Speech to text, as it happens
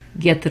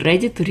Get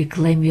ready to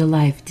reclaim your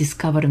life,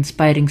 discover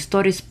inspiring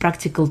stories,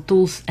 practical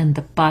tools, and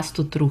the path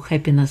to true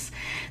happiness.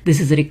 This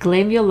is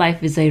Reclaim Your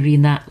Life with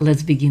Irina.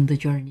 Let's begin the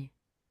journey.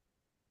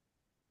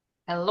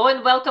 Hello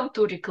and welcome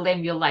to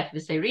Reclaim Your Life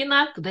with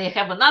Irina. Today I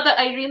have another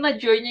Irina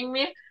joining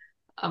me,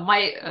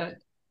 my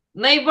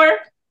neighbor,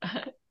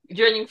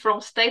 joining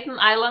from Staten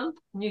Island,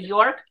 New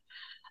York.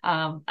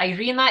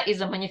 Irina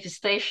is a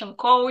manifestation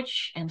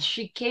coach, and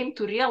she came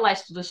to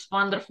realize this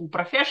wonderful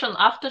profession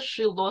after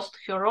she lost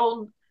her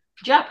own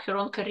job, her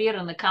own career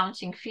in the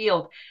accounting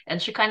field,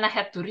 and she kind of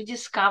had to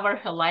rediscover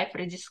her life,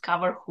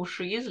 rediscover who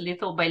she is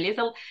little by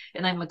little.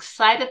 And I'm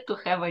excited to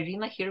have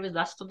Irina here with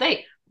us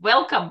today.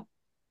 Welcome.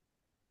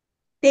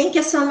 Thank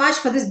you so much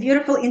for this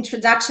beautiful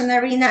introduction,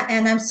 Irina.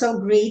 And I'm so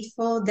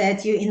grateful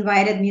that you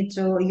invited me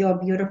to your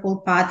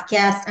beautiful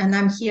podcast. And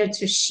I'm here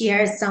to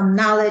share some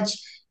knowledge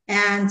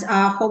and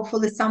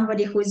hopefully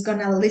somebody who is going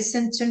to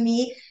listen to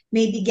me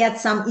maybe get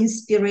some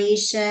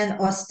inspiration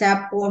or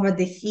step over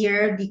the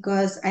fear,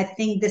 because I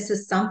think this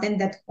is something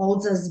that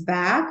holds us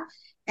back.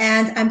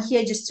 And I'm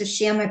here just to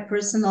share my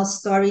personal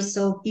story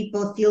so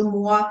people feel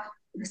more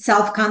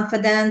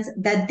self-confident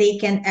that they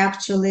can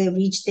actually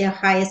reach their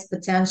highest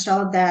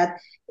potential, that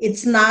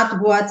it's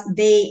not what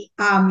they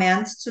are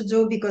meant to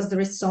do, because there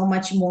is so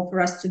much more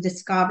for us to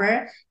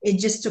discover. It's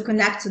just to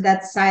connect to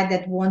that side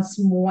that wants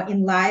more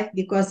in life,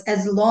 because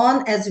as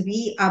long as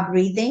we are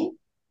breathing,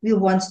 we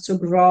want to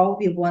grow,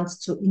 we want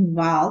to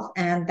evolve,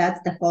 and that's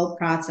the whole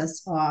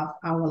process of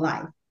our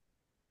life.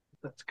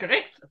 That's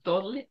correct.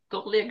 Totally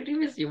agree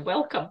with you.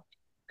 Welcome.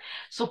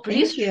 So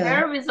please Thank you.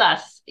 share with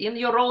us in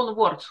your own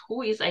words,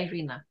 who is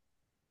Irina?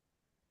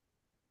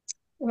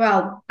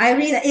 Well,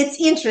 Irina, it's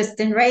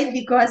interesting, right?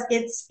 Because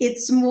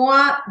it's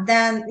more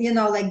than,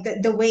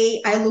 like the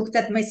way I looked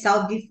at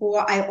myself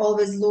before. I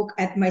always look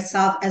at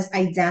myself as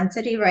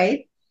identity,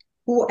 right?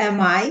 Who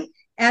am I?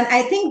 And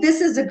I think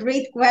this is a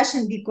great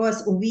question,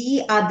 because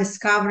we are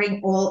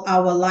discovering all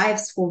our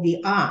lives who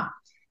we are.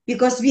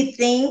 Because we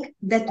think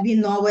that we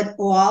know it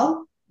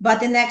all,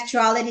 but in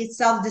actuality,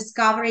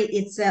 self-discovery,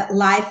 it's a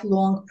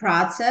lifelong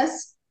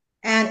process,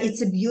 and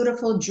it's a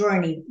beautiful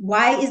journey.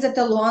 Why is it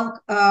a long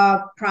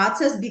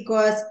process?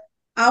 Because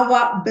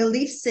our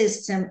belief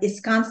system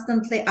is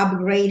constantly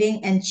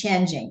upgrading and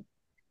changing.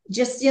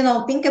 Just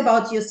think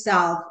about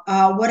yourself.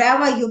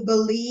 Whatever you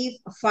believe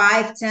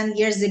 5, 10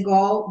 years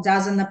ago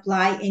doesn't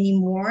apply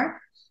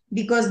anymore,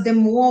 because the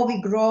more we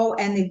grow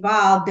and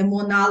evolve, the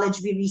more knowledge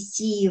we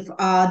receive,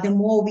 the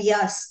more we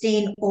are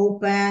staying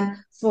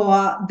open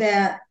for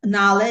the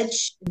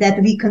knowledge that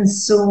we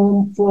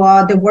consume,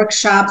 for the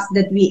workshops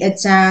that we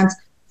attend,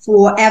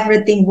 for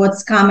everything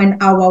what's coming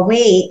our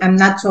way. I'm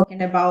not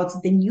talking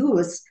about the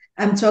news.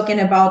 I'm talking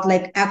about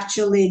like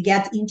actually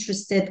get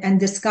interested and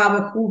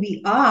discover who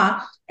we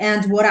are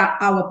and what are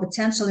our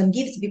potential and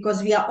gifts,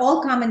 because we are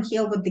all coming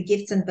here with the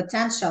gifts and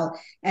potential,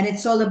 and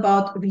it's all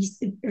about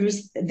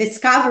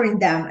discovering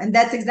them. And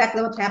that's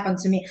exactly what happened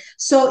to me.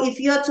 So if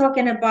you're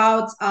talking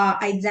about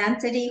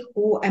identity,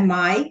 who am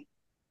I?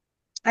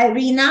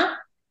 Irina,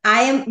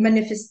 I am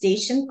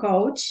manifestation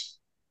coach,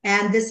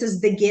 and this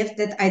is the gift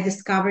that I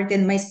discovered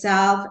in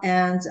myself.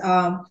 And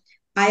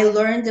I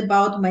learned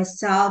about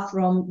myself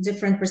from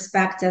different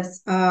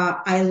perspectives.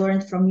 I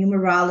learned from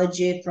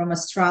numerology, from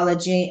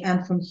astrology,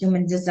 and from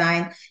human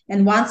design.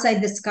 And once I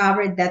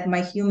discovered that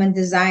my human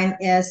design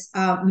is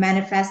a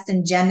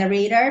manifesting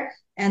generator,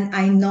 and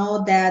I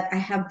know that I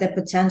have the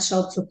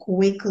potential to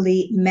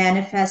quickly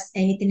manifest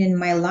anything in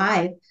my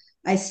life,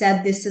 I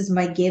said, this is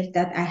my gift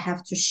that I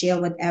have to share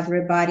with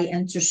everybody,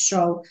 and to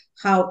show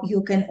how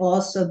you can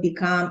also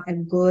become a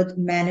good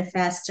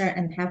manifester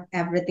and have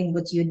everything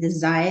what you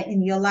desire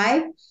in your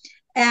life.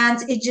 And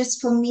it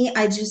just, for me,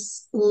 I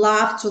just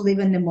love to live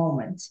in the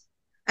moment.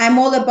 I'm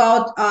all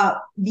about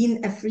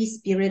being a free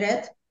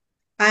spirited.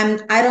 I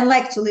don't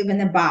like to live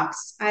in a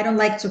box. I don't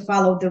like to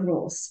follow the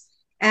rules.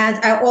 And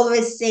I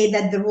always say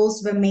that the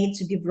rules were made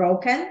to be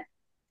broken,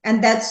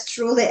 and that's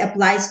truly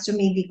applies to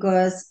me,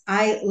 because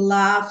I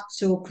love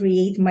to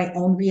create my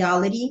own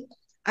reality.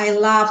 I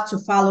love to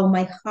follow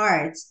my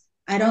heart.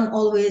 I don't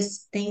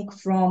always think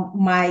from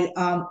my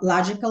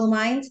logical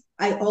mind.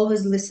 I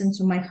always listen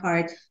to my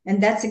heart.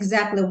 And that's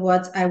exactly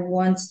what I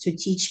want to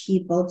teach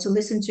people, to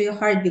listen to your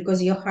heart,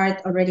 because your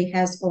heart already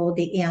has all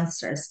the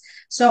answers.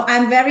 So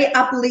I'm very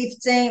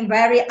uplifting,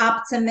 very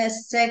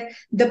optimistic,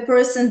 the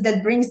person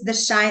that brings the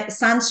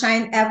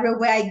sunshine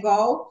everywhere I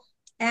go.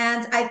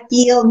 And I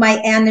feel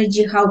my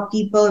energy, how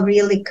people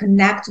really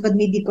connect with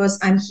me, because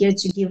I'm here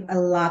to give a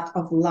lot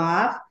of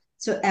love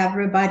to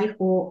everybody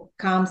who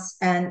comes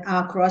and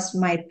cross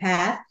my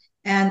path.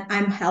 And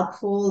I'm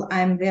helpful,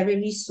 I'm very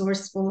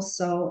resourceful.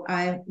 So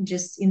I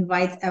just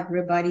invite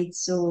everybody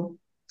to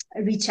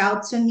reach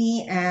out to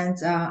me, and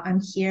I'm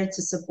here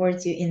to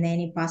support you in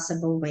any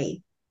possible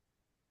way.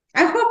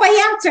 I hope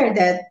I answered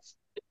it.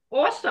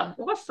 Awesome.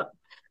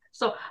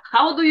 So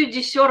how do you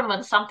discern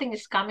when something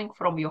is coming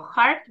from your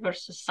heart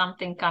versus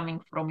something coming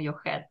from your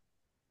head?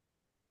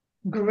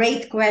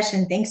 Great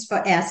question. Thanks for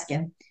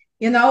asking.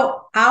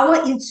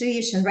 our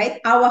intuition, right?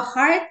 Our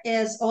heart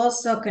is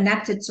also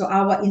connected to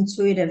our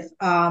intuitive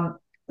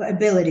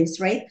abilities,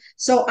 right?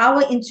 So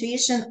our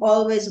intuition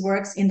always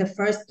works in the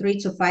first 3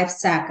 to 5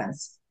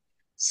 seconds.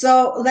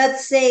 So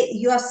let's say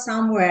you are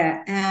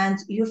somewhere and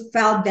you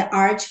felt the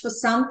urge for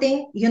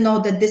something, you know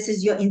that this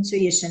is your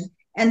intuition.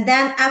 And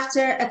then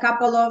after a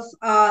couple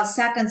of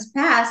seconds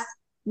pass,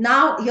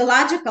 now your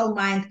logical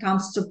mind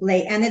comes to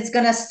play, and it's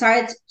going to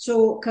start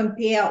to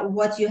compare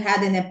what you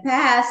had in the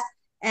past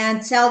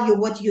and tell you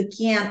what you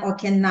can or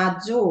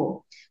cannot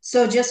do.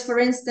 So just for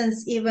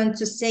instance, even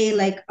to say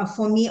like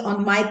for me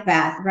on my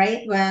path,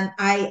 right, when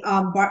I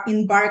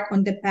embark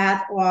on the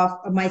path of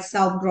my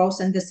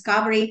self-growth and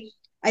discovery,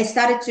 I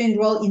started to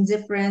enroll in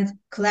different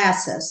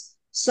classes.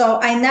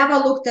 So I never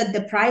looked at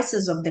the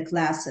prices of the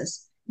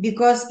classes,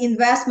 because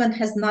investment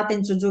has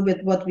nothing to do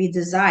with what we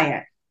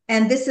desire.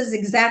 And this is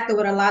exactly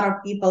what a lot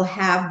of people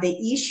have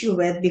the issue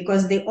with,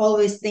 because they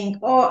always think,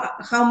 oh,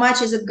 how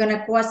much is it going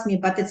to cost me?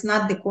 But it's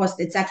not the cost,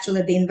 it's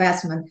actually the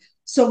investment.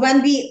 So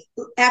when we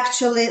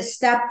actually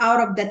step out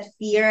of that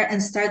fear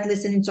and start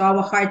listening to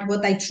our heart,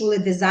 what I truly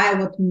desire,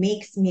 what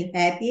makes me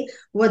happy,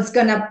 what's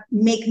going to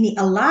make me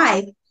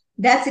alive,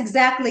 that's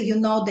exactly,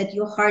 that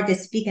your heart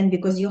is speaking,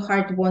 because your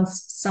heart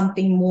wants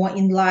something more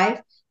in life.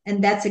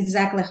 And that's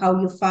exactly how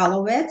you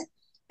follow it.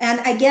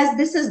 And I guess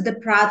this is the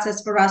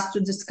process for us to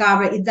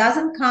discover. It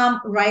doesn't come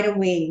right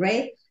away,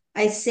 right?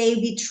 I say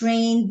we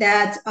train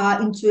that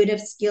intuitive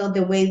skill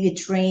the way we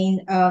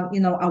train,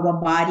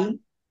 our body.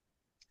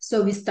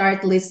 So we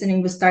start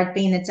listening, we start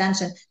paying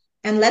attention.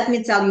 And let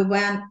me tell you,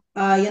 when,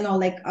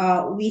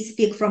 we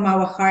speak from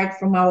our heart,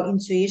 from our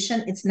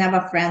intuition, it's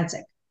never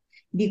frantic,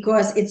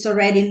 because it's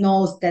already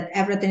knows that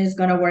everything is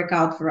going to work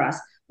out for us.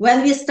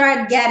 When we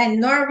start getting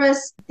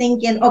nervous,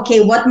 thinking,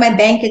 okay, what my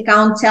bank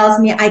account tells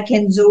me I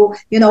can do,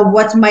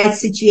 what my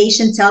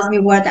situation tells me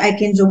what I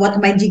can do, what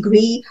my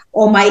degree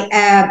or my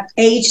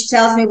age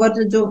tells me what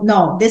to do.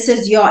 No, this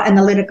is your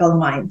analytical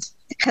mind.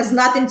 It has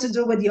nothing to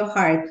do with your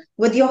heart.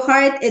 With your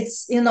heart,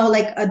 it's,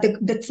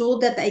 the tool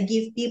that I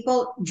give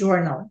people: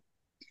 journal.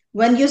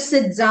 When you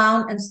sit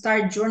down and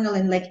start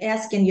journaling, like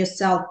asking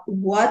yourself,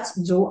 what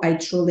do I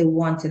truly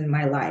want in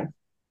my life?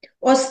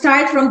 Or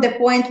start from the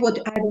point what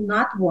I do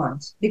not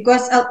want,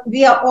 because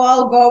we are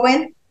all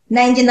going,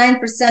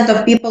 99%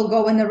 of people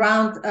going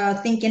around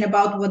thinking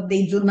about what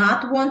they do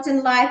not want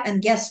in life.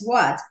 And guess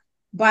what?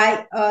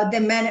 By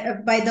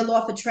the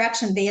law of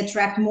attraction, they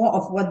attract more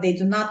of what they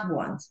do not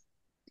want.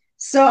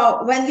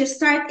 So when you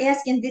start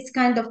asking these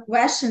kind of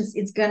questions,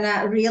 it's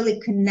gonna really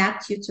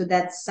connect you to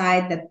that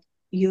side that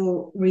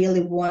you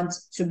really want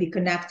to be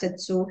connected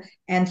to,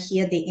 and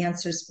hear the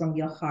answers from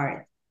your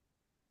heart.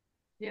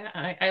 Yeah,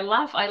 I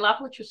love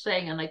what you're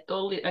saying, and I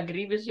totally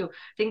agree with you.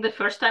 I think the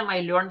first time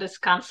I learned this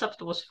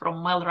concept was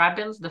from Mel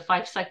Robbins, the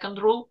 5-second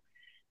rule.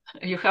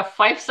 You have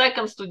 5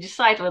 seconds to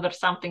decide whether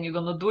something you're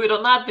going to do it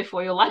or not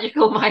before your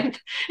logical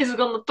mind is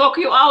going to talk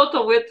you out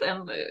of it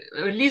and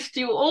list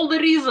you all the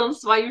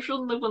reasons why you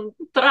shouldn't even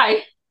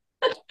try.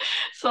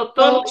 So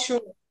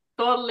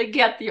totally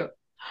get you.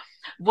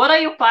 What are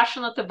you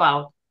passionate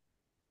about?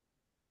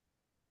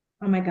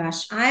 Oh my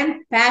gosh,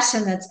 I'm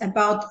passionate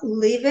about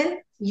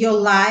living your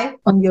life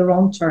on your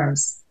own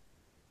terms.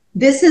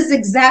 This is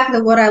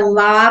exactly what I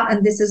love,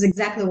 and this is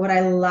exactly what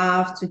I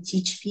love to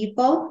teach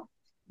people,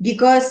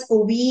 because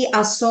we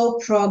are so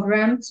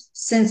programmed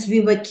since we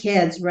were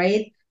kids,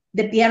 right?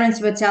 The parents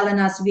were telling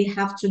us we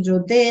have to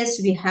do this,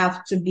 we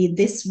have to be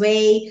this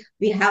way,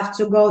 we have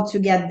to go to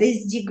get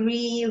this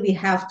degree, we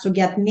have to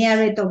get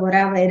married, or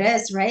whatever it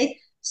is, right?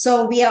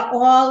 So we are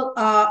all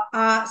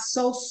are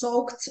so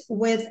soaked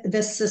with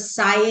the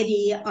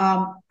society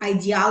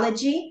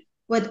ideology,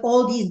 with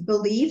all these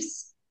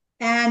beliefs,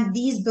 and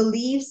these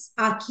beliefs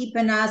are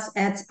keeping us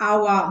at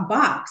our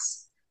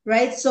box,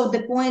 right? So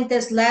the point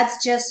is,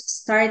 let's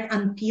just start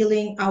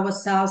unpeeling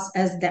ourselves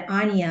as the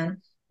onion.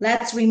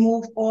 Let's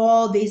remove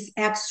all these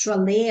extra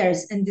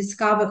layers and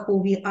discover who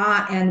we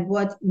are and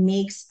what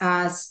makes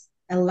us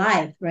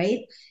alive,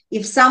 right?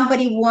 If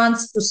somebody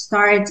wants to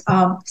start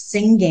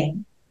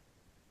singing,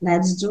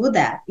 let's do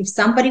that. If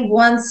somebody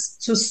wants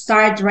to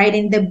start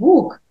writing the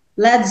book,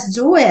 let's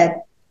do it.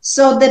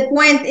 So the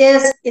point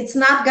is, it's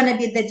not going to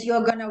be that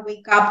you're going to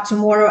wake up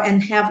tomorrow and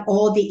have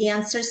all the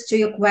answers to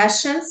your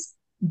questions,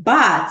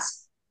 but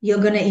you're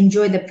going to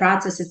enjoy the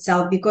process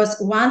itself. Because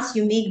once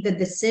you make the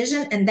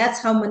decision, and that's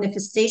how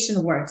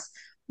manifestation works,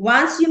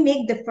 once you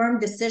make the firm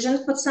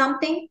decision for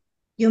something,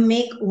 you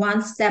make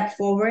one step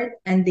forward,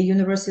 and the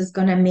universe is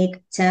going to make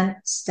 10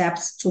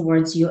 steps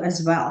towards you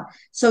as well.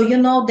 So you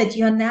know that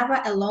you're never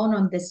alone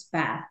on this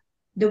path.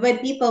 The way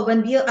people,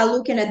 when we are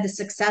looking at the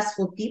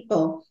successful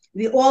people,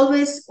 we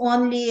always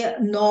only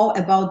know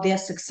about their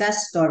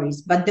success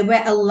stories, but there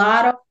were a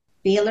lot of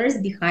failures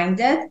behind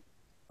it.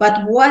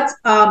 But what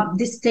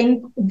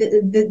distinguished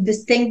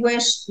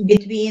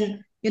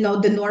between,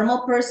 the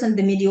normal person,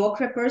 the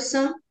mediocre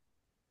person,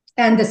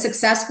 and the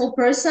successful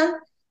person,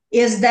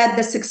 is that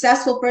the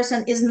successful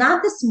person is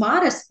not the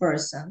smartest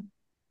person,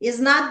 is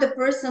not the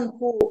person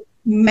who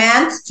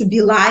meant to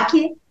be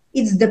lucky,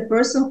 It's the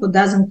person who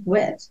doesn't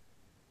quit.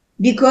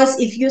 Because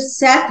if you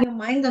set your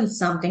mind on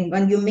something,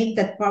 when you make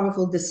that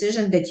powerful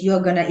decision that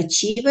you're going to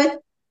achieve it,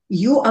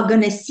 you are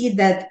going to see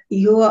that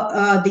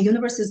the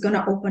universe is going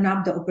to open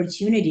up the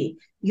opportunity.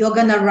 You're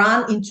going to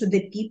run into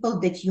the people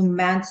that you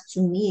meant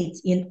to meet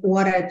in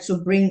order to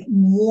bring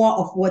more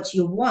of what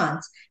you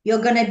want.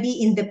 You're going to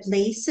be in the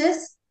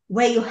places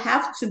where you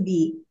have to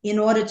be in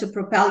order to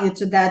propel you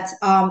to that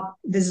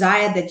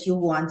desire that you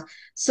want.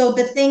 So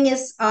the thing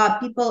is,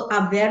 people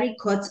are very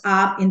caught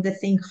up in the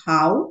thing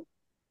how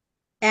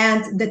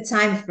and the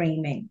time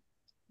framing.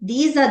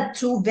 These are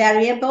two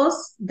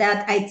variables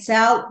that I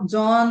tell,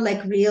 don't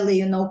like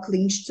really,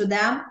 clinch to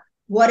them.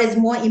 What is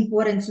more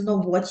important to know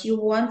what you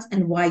want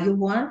and why you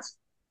want.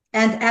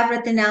 And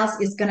everything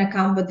else is going to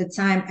come with the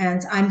time.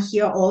 And I'm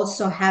here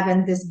also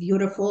having this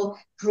beautiful,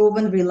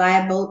 proven,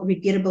 reliable,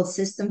 repeatable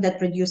system that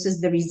produces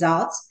the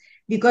results.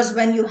 Because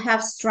when you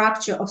have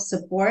structure of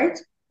support,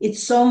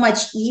 it's so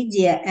much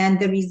easier and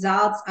the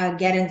results are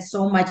getting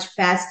so much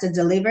faster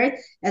delivered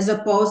as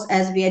opposed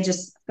as we are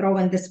just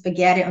throwing the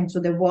spaghetti onto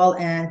the wall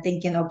and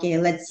thinking, okay,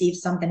 let's see if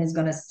something is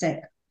going to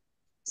stick.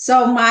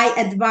 So my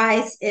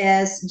advice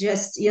is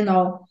just,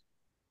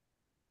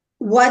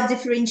 what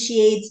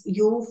differentiates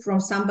you from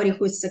somebody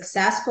who is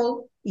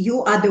successful?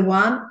 You are the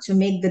one to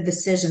make the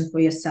decision for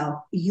yourself.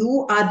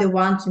 You are the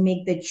one to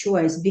make the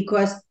choice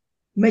because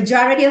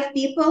majority of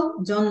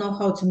people don't know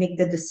how to make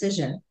the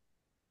decision.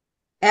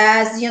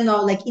 As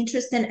like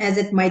interesting as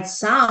it might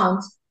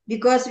sound,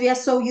 because we are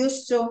so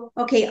used to,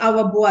 okay,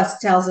 our boss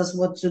tells us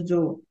what to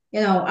do,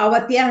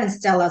 our parents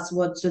tell us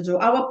what to do,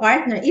 our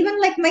partner,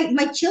 even like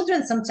my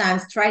children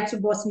sometimes try to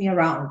boss me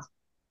around.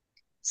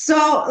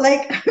 So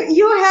like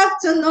you have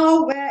to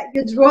know where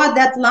you draw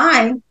that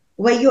line,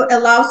 where you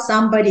allow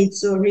somebody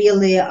to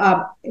really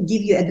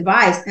give you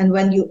advice, and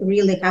when you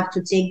really have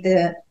to take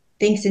the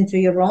things into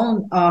your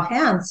own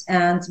hands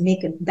and make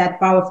that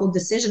powerful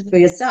decision for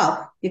yourself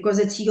because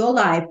it's your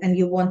life and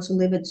you want to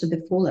live it to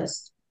the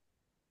fullest.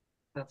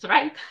 That's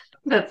right.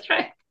 That's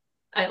right.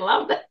 I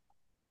love that.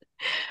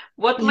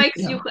 What Thank makes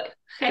you you.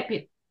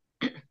 happy?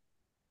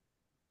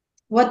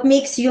 What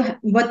makes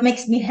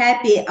me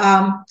happy?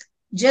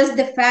 Just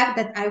the fact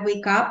that I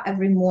wake up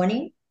every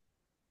morning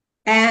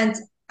and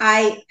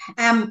I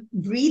am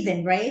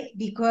breathing, right?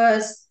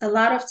 Because a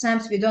lot of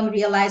times we don't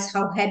realize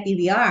how happy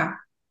we are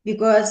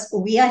because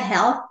we are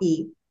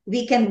healthy.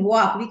 We can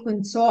walk, we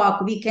can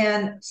talk, we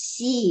can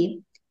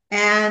see.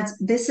 And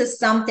this is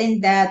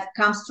something that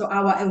comes to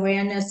our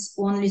awareness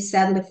only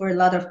sadly for a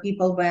lot of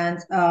people when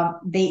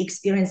they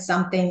experience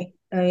something,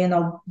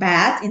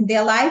 bad in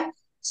their life.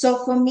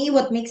 So for me,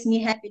 what makes me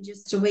happy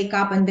just to wake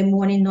up in the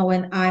morning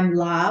knowing I'm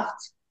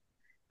loved,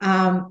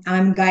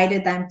 I'm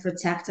guided, I'm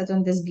protected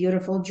on this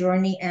beautiful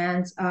journey,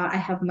 and I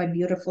have my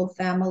beautiful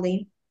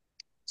family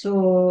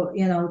to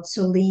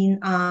lean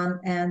on,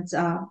 and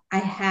I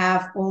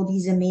have all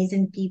these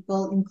amazing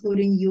people,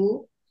 including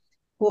you,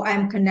 who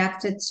I'm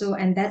connected to,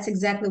 and that's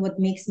exactly what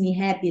makes me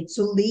happy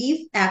to live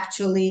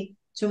actually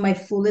to my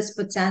fullest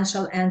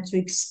potential and to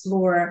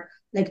explore,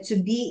 like to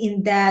be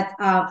in that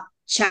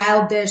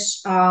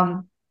childish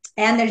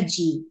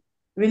energy.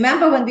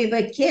 Remember when we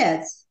were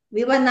kids,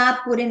 we were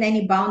not putting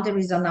any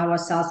boundaries on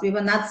ourselves. We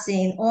were not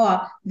saying,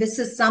 oh, this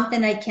is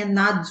something I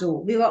cannot do.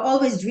 We were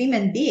always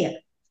dreaming big.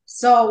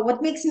 So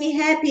what makes me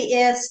happy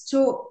is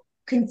to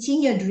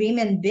continue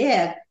dreaming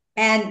big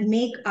and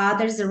make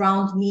others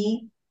around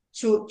me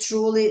to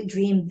truly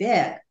dream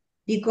big.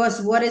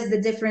 Because what is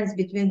the difference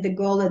between the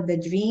goal and the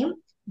dream?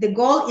 The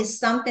goal is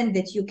something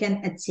that you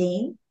can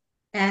attain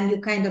and you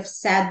kind of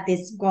set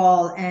this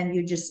goal and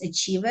you just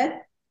achieve it.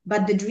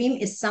 But the dream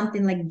is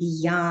something like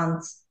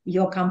beyond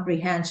your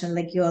comprehension,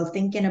 like you're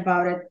thinking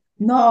about it.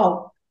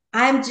 No,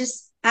 I'm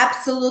just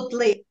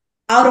absolutely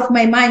out of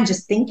my mind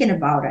just thinking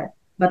about it.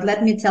 But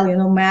let me tell you,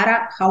 no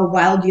matter how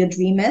wild your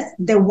dream is,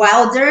 the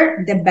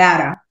wilder, the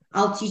better.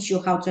 I'll teach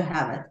you how to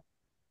have it.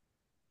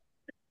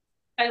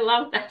 I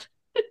love that.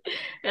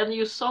 And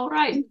you're so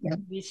right. Yeah.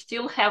 We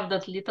still have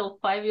that little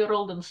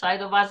 5-year-old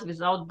inside of us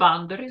without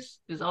boundaries,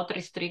 without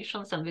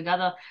restrictions, and we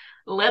gotta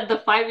let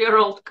the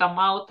 5-year-old come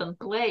out and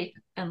play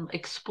and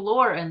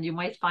explore, and you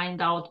might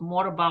find out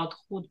more about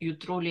who you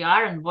truly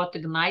are and what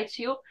ignites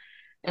you,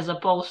 as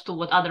opposed to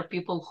what other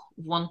people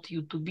want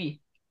you to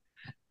be.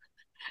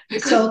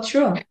 Because so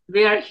true.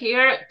 We are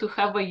here to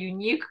have a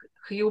unique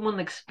human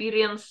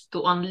experience,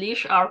 to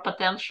unleash our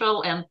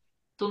potential, and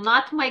to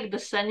not make the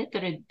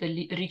sanitary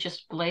the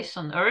richest place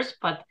on earth,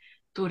 but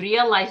to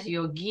realize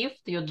your gift,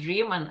 your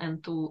dream,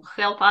 and to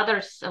help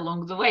others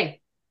along the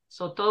way.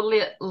 So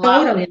totally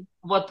love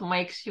what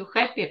makes you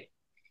happy.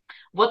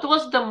 What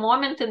was the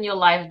moment in your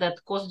life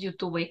that caused you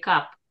to wake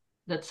up,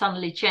 that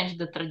suddenly changed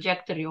the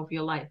trajectory of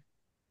your life?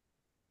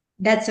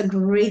 That's a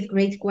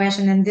great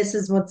question. And this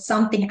is what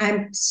something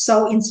I'm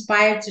so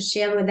inspired to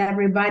share with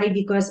everybody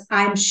because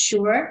I'm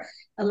sure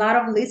a lot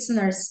of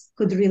listeners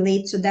could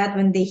relate to that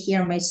when they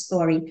hear my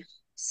story.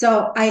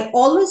 So I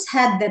always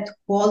had that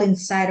call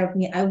inside of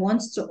me. I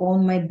want to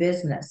own my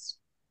business.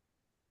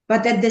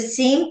 But at the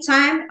same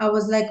time, I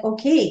was like,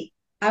 okay,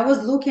 I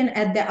was looking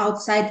at the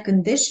outside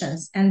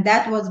conditions, and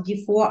that was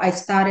before I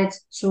started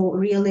to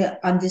really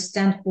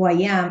understand who I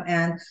am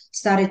and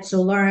started to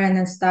learn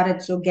and started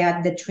to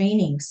get the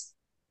trainings.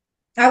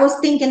 I was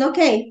thinking,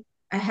 okay,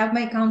 I have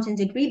my accounting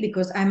degree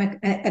because I'm an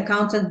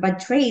accountant by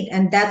trade,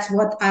 and that's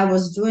what I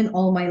was doing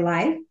all my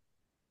life.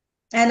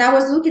 And I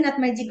was looking at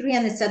my degree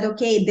and I said,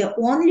 okay, the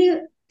only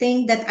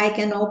thing that I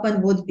can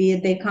open would be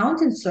the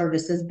accounting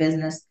services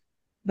business.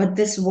 But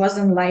this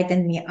wasn't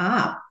lighting me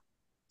up.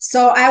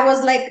 So I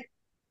was like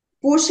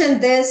pushing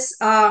this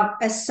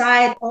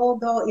aside,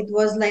 although it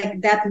was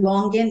like that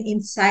longing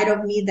inside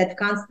of me that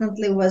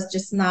constantly was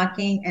just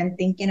knocking and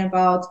thinking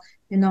about,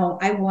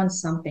 I want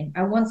something.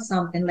 I want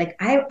something. Like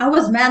I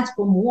was meant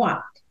for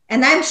more.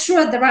 And I'm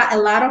sure there are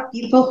a lot of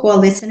people who are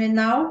listening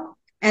now.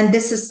 And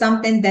this is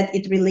something that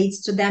it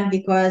relates to them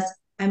because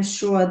I'm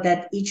sure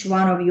that each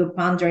one of you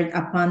pondered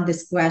upon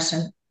this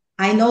question.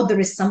 I know there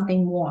is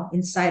something more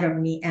inside of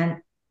me. And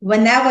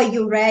whenever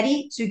you're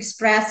ready to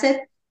express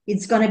it,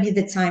 it's going to be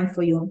the time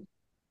for you.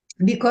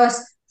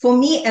 Because for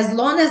me, as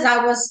long as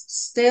I was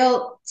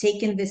still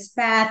taking this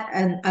path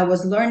and I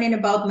was learning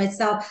about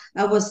myself,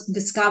 I was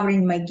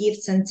discovering my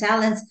gifts and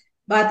talents,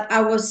 but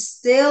I was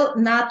still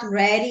not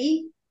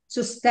ready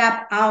to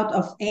step out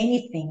of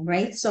anything,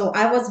 right? So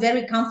I was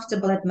very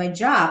comfortable at my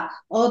job,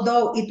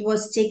 although it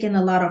was taking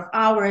a lot of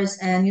hours.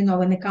 And, in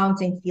the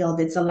accounting field,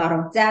 it's a lot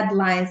of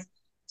deadlines.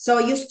 So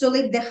I used to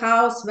leave the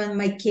house when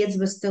my kids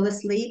were still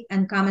asleep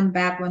and coming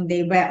back when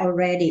they were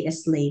already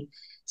asleep.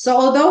 So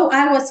although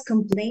I was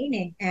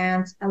complaining,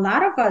 and a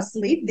lot of us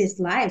live these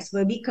lives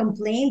where we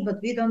complain, but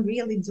we don't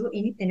really do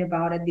anything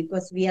about it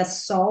because we are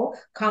so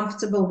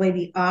comfortable where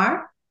we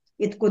are.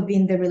 It could be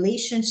in the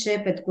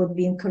relationship, it could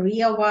be in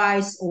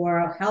career-wise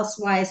or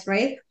health-wise,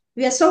 right?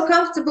 We are so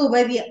comfortable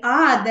where we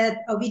are that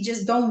we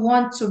just don't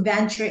want to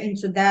venture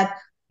into that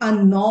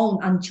unknown,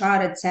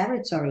 uncharted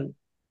territory.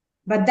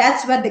 But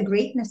that's where the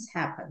greatness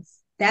happens.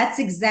 That's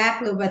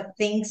exactly where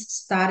things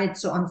started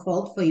to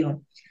unfold for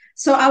you.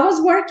 So I was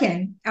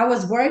working,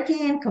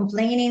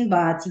 complaining,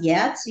 but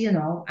yet,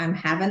 I'm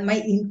having my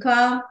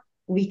income.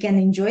 We can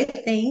enjoy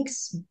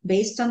things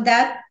based on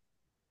that.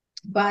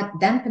 But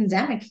then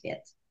pandemic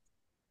hit.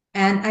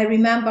 And I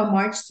remember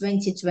March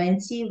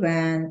 2020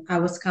 when I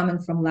was coming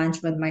from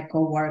lunch with my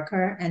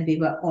coworker and we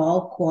were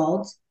all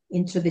called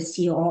into the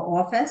CEO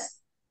office.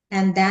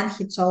 And then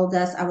he told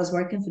us, I was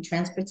working for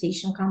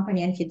transportation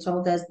company, and he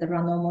told us there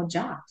are no more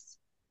jobs.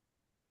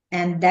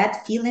 And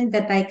that feeling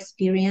that I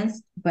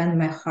experienced when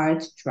my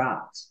heart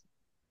dropped.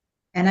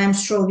 And I'm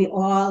sure we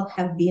all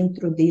have been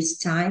through these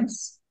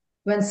times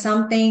when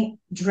something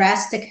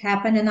drastic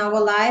happened in our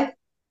life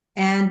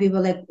and we were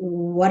like,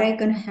 what are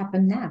going to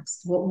happen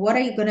next? What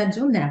are you going to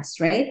do next?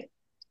 Right.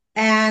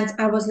 And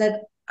I was like,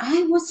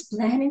 I was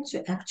planning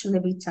to actually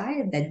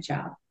retire that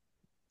job.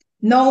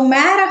 No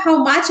matter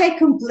how much I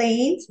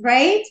complained,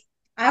 right?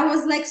 I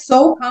was like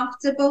so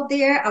comfortable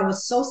there. I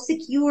was so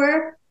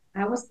secure.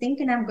 I was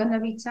thinking I'm going to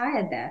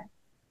retire that.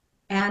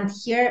 And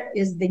here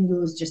is the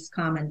news just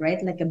coming,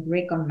 right? Like a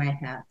brick on my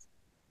head.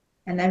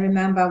 And I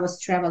remember I was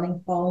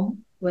traveling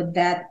home with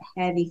that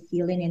heavy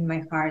feeling in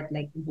my heart,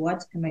 like,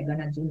 what am I going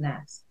to do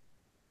next?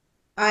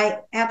 I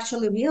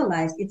actually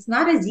realized it's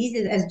not as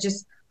easy as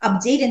just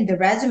updating the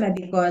resume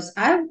because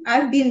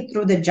I've been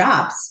through the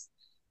jobs.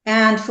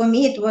 And for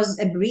me, it was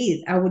a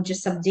breeze. I would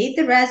just update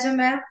the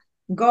resume,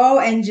 go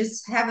and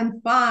just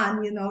having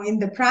fun, in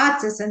the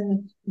process.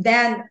 And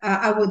then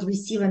I would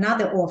receive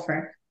another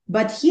offer.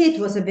 But here it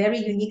was a very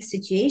unique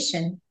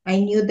situation. I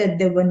knew that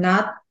there were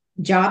not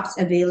jobs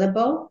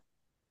available.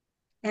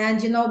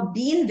 And,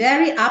 being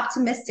very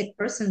optimistic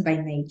person by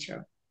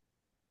nature,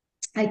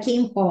 I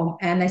came home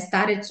and I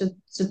started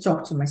to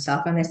talk to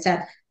myself and I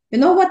said, you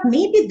know what,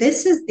 maybe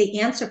this is the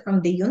answer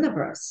from the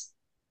universe.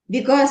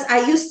 Because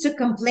I used to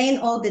complain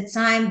all the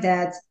time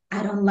that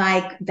I don't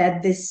like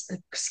that this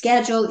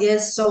schedule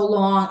is so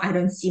long. I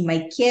don't see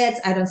my kids.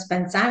 I don't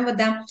spend time with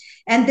them.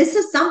 And this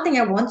is something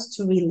I want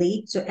to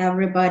relate to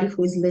everybody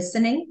who is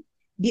listening,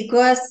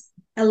 because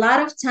a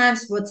lot of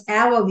times,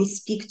 whatever we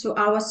speak to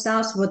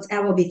ourselves,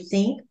 whatever we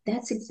think,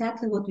 that's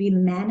exactly what we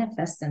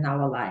manifest in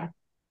our life.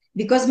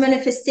 Because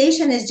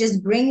manifestation is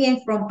just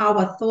bringing from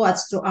our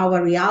thoughts to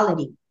our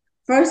reality.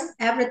 First,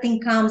 everything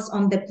comes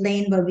on the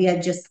plane where we are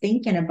just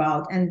thinking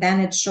about, and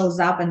then it shows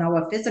up in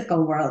our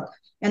physical world.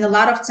 And a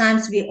lot of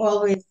times we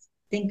always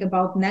think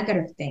about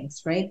negative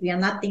things, right? We are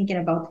not thinking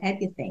about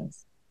happy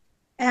things.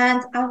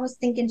 And I was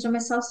thinking to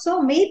myself,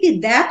 so maybe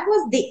that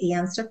was the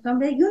answer from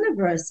the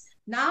universe.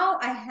 Now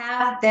I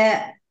have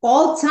the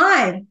all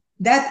time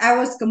that I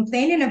was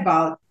complaining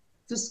about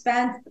to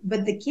spend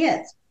with the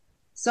kids.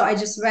 So I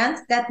just went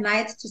that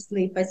night to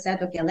sleep. I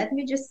said, okay, let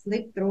me just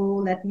sleep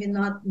through. Let me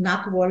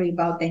not worry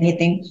about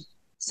anything.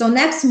 So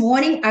next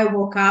morning I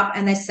woke up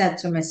and I said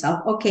to myself,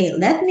 okay,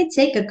 let me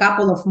take a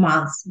couple of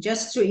months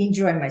just to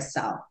enjoy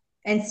myself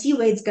and see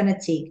where it's going to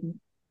take me.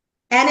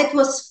 And it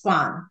was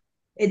fun.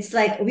 It's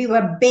like we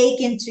were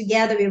baking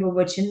together, we were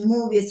watching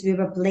movies, we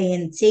were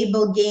playing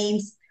table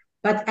games.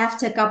 But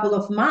after a couple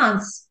of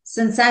months,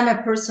 since I'm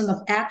a person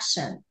of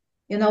action,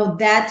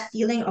 that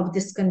feeling of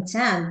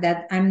discontent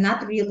that I'm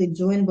not really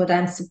doing what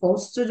I'm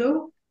supposed to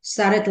do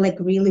started like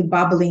really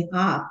bubbling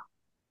up.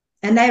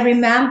 And I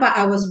remember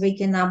I was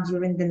waking up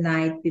during the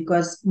night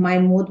because my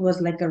mood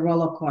was like a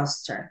roller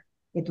coaster.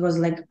 It was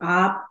like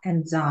up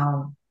and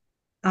down,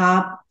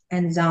 up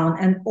and down,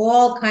 and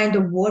all kind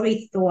of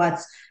worry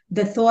thoughts.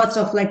 The thoughts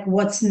of like,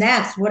 what's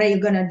next? What are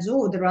you gonna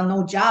do? There are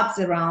no jobs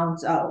around.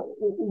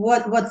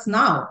 What's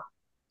now?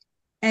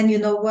 And you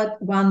know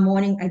what? One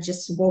morning I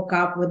just woke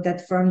up with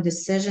that firm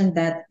decision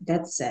that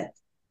that's it.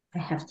 I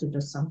have to do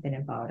something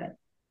about it.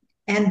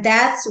 And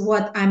that's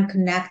what I'm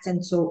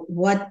connecting to,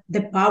 what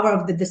the power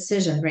of the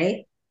decision,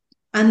 right?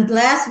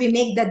 Unless we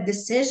make that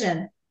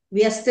decision,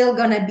 we are still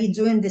going to be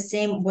doing the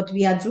same what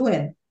we are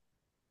doing.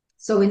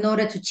 So in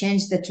order to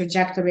change the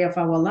trajectory of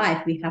our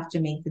life, we have to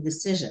make the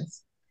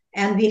decisions.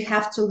 And we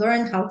have to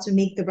learn how to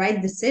make the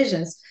right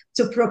decisions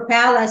to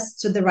propel us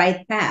to the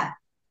right path.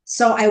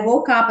 So I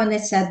woke up and I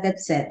said,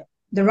 that's it.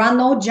 There are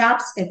no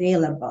jobs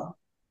available.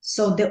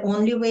 So the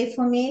only way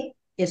for me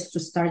is to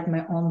start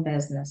my own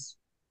business.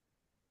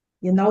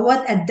 You know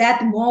what? At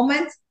that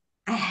moment,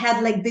 I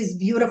had like these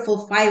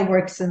beautiful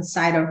fireworks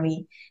inside of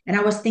me. And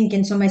I was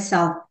thinking to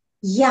myself,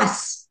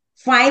 yes,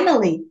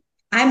 finally,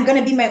 I'm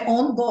going to be my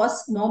own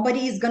boss.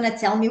 Nobody is going to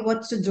tell me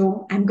what to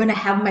do. I'm going to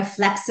have my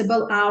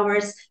flexible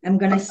hours. I'm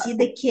going to see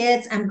the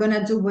kids. I'm going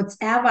to do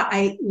whatever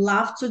I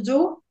love to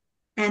do.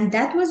 And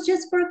that was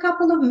just for a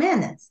couple of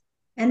minutes.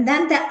 And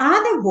then the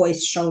other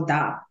voice showed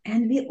up.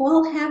 And we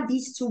all have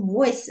these two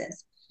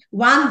voices.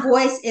 One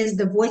voice is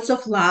the voice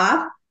of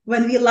love,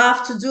 when we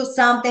love to do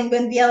something,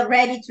 when we are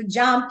ready to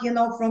jump,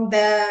 from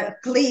the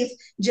cliff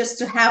just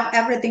to have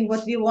everything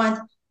what we want.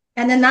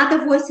 And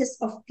another voice is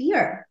of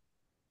fear.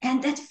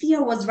 And that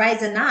fear was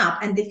rising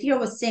up. And the fear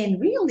was saying,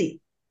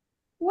 really,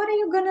 what are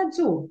you going to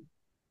do?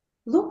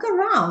 Look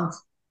around.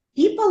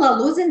 People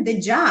are losing their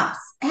jobs.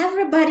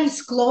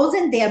 Everybody's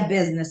closing their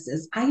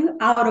businesses. Are you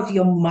out of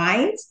your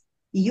mind?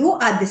 You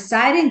are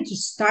deciding to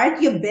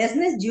start your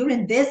business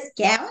during this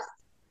chaos?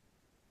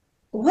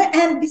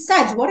 And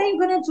besides, what are you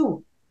going to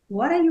do?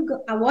 What are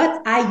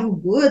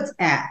you good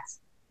at?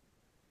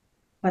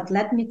 But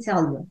let me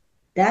tell you,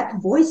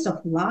 that voice of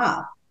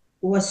love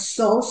was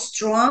so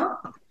strong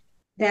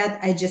that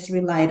I just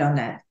relied on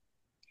it.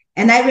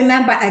 And I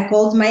remember I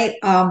called my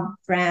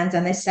friend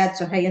and I said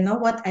to her, you know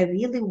what? I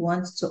really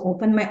want to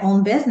open my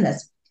own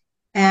business.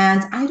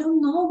 And I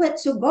don't know where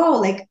to go.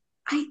 Like,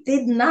 I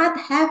did not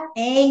have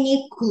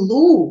any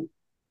clue.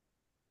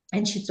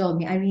 And she told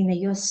me, Irina,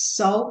 you're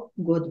so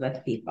good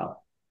with people.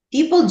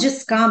 People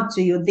just come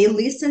to you. They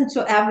listen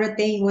to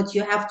everything, what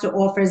you have to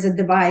offer as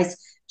advice.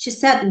 She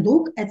said,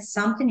 look at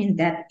something in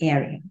that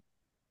area.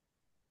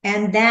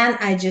 And then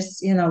I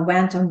just,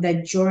 went on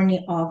the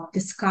journey of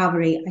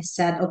discovery. I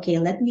said, okay,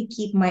 let me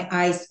keep my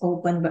eyes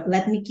open, but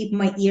let me keep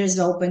my ears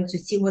open to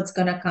see what's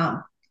going to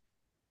come.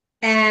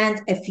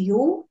 And a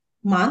few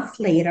months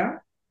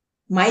later,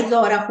 my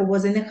daughter, who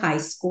was in high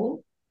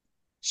school,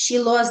 she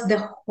lost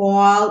the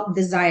whole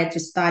desire to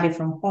study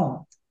from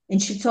home.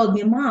 And she told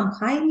me, Mom,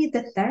 I need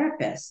a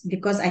therapist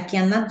because I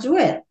cannot do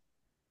it.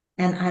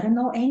 And I don't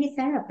know any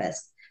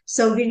therapist.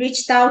 So we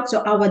reached out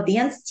to our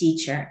dance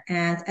teacher.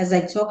 And as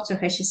I talked to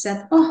her, she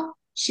said, oh,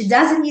 she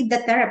doesn't need the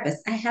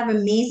therapist. I have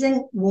an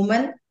amazing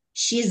woman.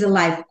 She's a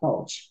life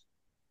coach.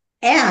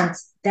 And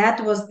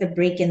that was the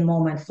breaking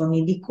moment for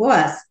me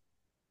because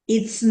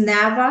it's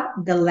never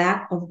the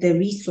lack of the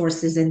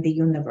resources in the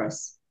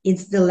universe.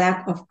 It's the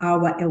lack of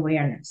our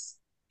awareness.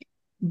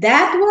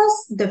 That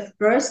was the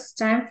first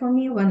time for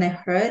me when I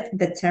heard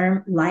the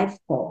term life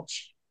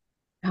coach.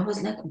 I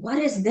was like, what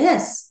is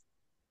this?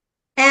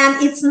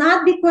 And it's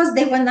not because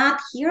they were not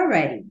here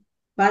already,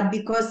 but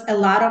because a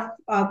lot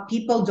of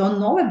people don't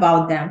know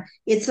about them.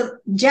 It's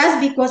just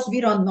because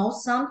we don't know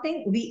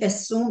something, we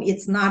assume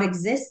it's not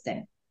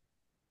existing.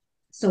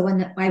 So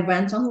when I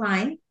went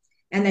online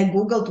and I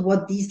Googled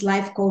what these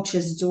life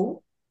coaches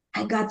do,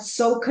 I got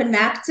so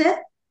connected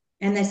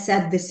and I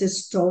said, this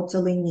is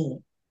totally me.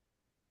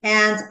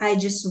 And I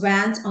just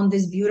went on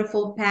this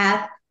beautiful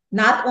path.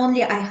 Not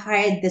only I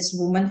hired this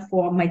woman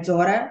for my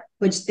daughter,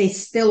 which they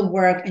still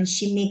work and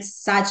she makes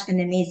such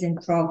an amazing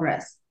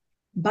progress,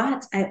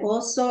 but I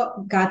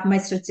also got my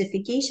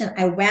certification.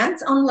 I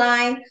went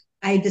online,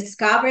 I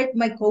discovered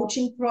my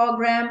coaching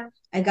program.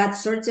 I got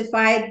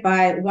certified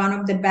by one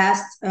of the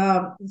best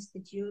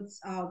institutes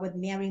with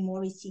Mary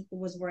Morrissey, who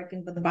was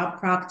working with Bob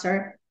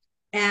Proctor.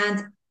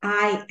 And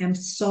I am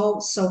so,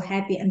 so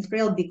happy and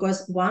thrilled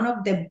because one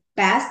of the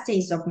best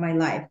days of my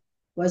life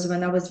was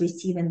when I was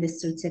receiving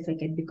this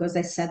certificate because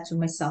I said to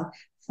myself,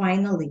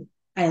 finally,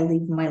 I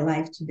live my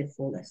life to the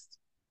fullest.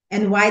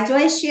 And why do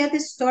I share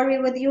this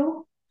story with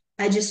you?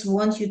 I just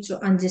want you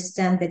to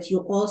understand that you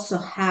also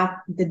have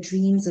the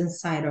dreams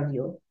inside of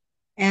you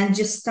and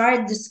just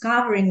start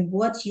discovering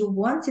what you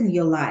want in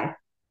your life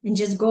and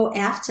just go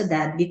after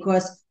that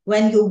because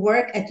when you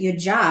work at your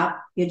job,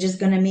 you're just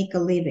going to make a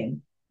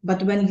living.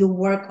 But when you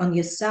work on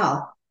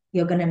yourself,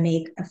 you're going to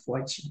make a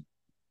fortune.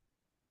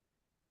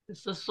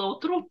 This is so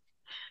true.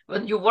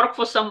 When you work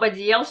for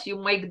somebody else, you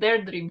make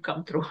their dream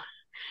come true.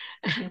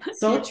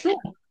 So true.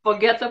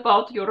 Forget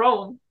about your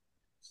own.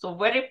 So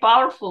very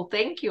powerful.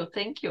 Thank you.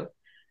 Thank you.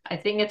 I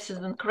think it's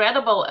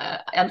incredible.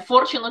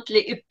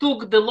 Unfortunately, it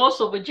took the loss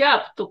of a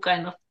job to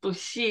kind of to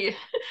see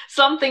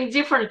something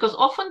different, because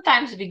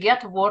oftentimes we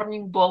get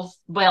warning bells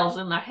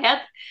in our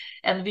head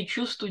and we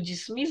choose to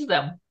dismiss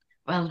them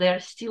while they're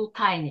still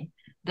tiny.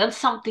 Then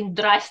something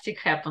drastic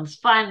happens.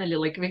 Finally,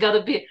 like we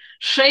gotta be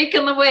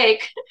shaken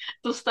awake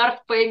to start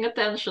paying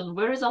attention.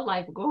 Where is our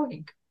life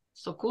going?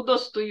 So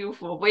kudos to you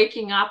for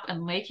waking up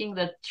and making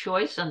that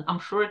choice. And I'm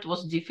sure it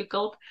was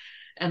difficult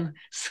and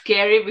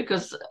scary,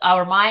 because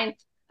our mind,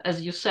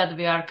 as you said,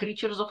 we are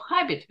creatures of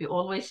habit. We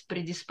always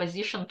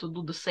predisposition to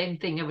do the same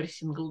thing every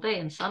single day.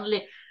 And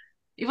suddenly,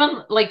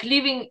 even like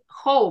leaving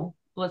home,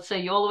 let's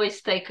say you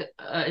always take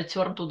a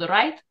turn to the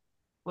right.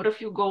 What if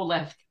you go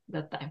left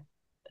that time?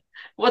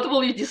 What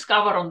will you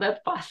discover on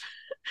that path?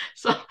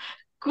 So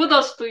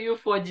kudos to you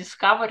for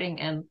discovering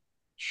and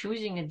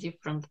choosing a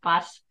different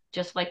path.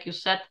 Just like you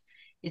said,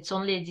 it's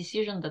only a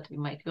decision that we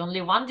make. We're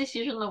only one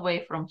decision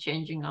away from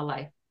changing our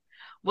life.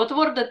 What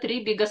were the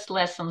 3 biggest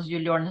lessons you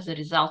learned as a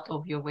result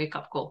of your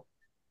wake-up call?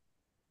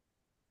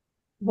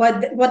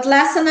 What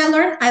lesson I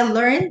learned? I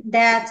learned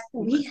that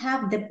we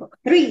have the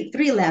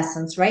three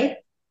lessons, right?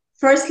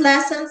 First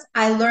lessons,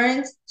 I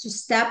learned to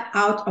step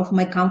out of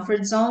my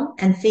comfort zone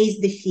and face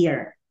the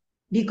fear,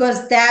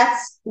 because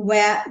that's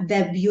where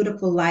the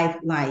beautiful life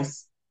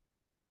lies.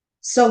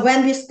 So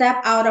when we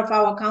step out of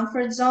our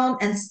comfort zone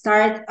and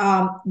start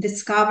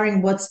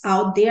discovering what's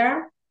out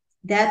there,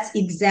 that's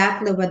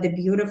exactly what the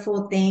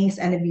beautiful things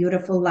and a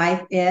beautiful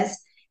life is.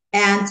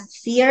 And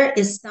fear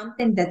is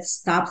something that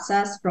stops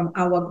us from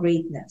our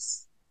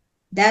greatness.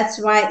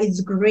 That's why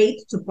it's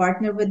great to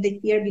partner with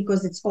the fear,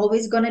 because it's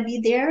always going to be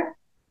there.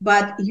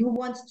 But you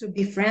want to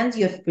befriend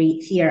your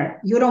fear.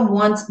 You don't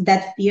want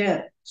that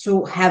fear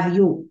to have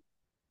you.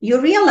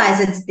 You realize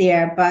it's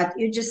there, but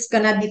you're just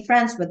going to be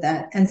friends with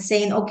that and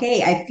saying,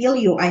 okay, I feel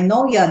you. I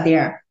know you're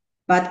there,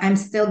 but I'm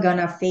still going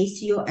to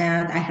face you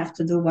and I have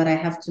to do what I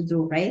have to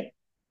do, right?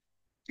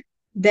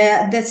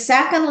 The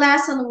second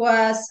lesson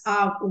was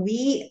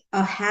we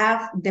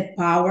have the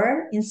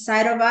power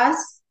inside of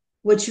us,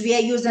 which we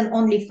are using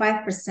only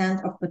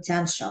 5% of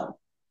potential.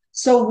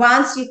 So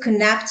once you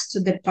connect to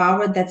the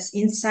power that's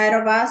inside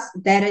of us,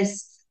 that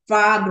is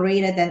far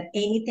greater than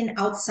anything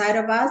outside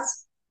of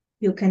us,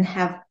 you can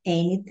have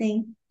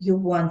anything you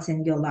want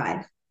in your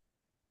life.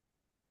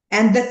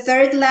 And the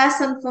third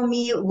lesson for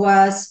me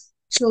was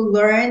to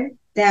learn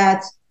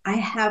that I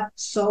have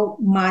so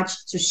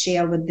much to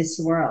share with this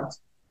world.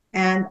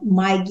 And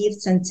my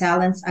gifts and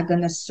talents are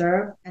going to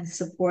serve and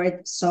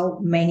support so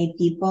many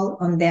people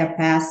on their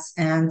paths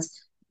and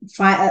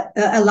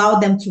allow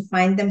them to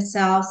find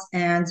themselves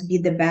and be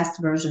the best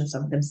versions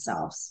of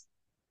themselves.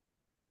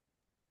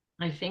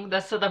 I think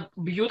that's a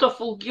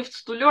beautiful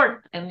gift to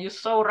learn. And you're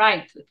so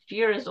right.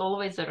 Fear is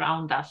always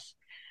around us.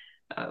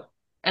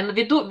 And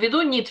we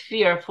do need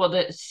fear for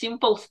the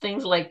simple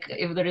things, like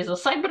if there is a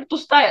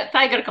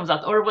tiger comes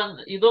out, or when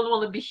you don't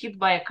want to be hit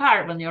by a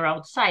car when you're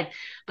outside.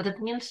 But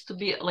it means to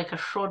be like a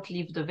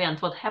short-lived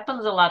event. What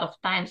happens a lot of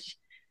times,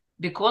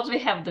 because we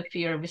have the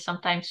fear, we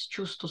sometimes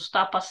choose to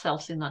stop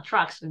ourselves in our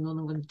tracks. We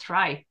don't even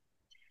try.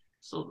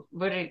 So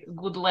very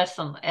good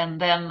lesson. And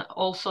then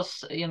also,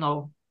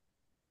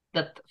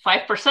 that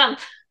 5%.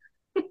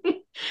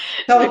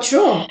 So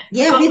true.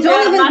 Yeah, we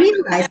don't even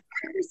realize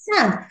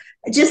 5%.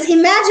 Just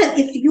imagine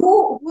if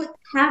you would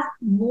have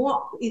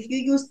more, if you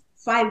use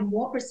 5%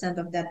 more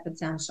of that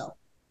potential,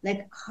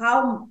 like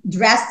how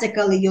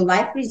drastically your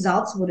life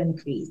results would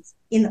increase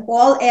in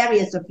all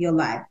areas of your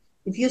life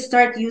if you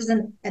start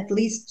using at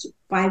least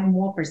 5%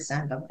 more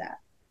of that.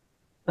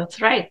 That's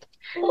right.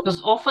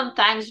 Because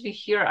oftentimes we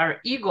hear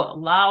our ego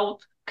loud,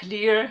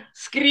 clear,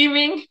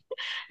 screaming,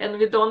 and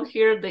we don't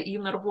hear the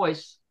inner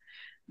voice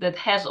that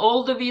has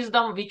all the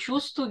wisdom. We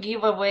choose to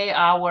give away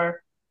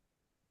our,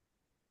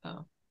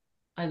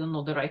 I don't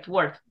know the right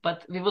word,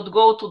 but we would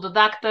go to the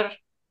doctor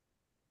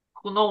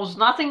who knows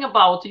nothing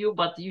about you,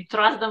 but you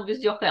trust them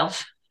with your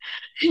health.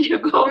 You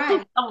go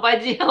to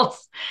somebody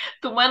else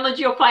to manage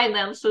your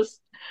finances,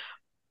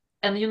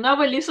 and you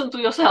never listen to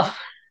yourself.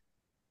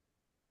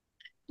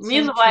 So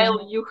meanwhile,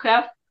 true. You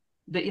have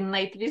the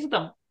innate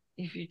wisdom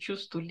if you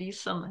choose to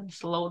listen and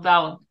slow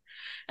down.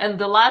 And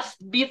the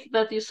last bit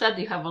that you said,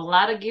 you have a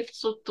lot of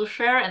gifts to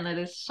share, and it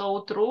is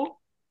so true.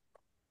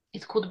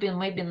 It could be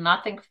maybe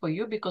nothing for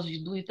you because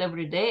you do it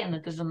every day and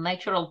it is a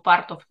natural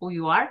part of who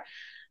you are.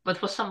 But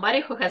for somebody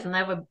who has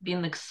never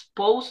been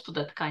exposed to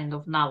that kind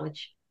of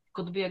knowledge, it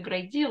could be a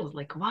great deal.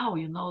 Like, wow,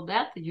 you know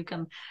that? You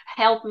can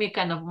help me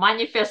kind of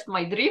manifest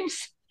my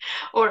dreams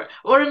or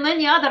in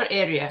any other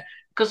area.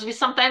 Because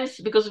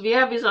we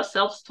are with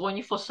ourselves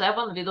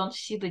 24/7, we don't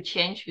see the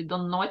change, we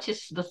don't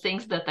notice the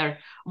things that are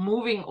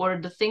moving or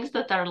the things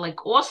that are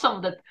like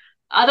awesome that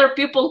other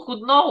people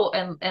could know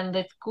and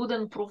that could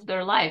improve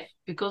their life,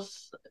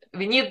 because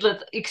we need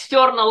that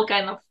external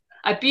kind of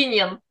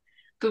opinion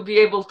to be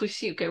able to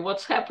see, okay,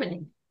 what's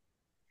happening.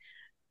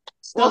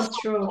 So awesome,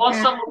 true.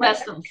 Awesome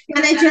lessons.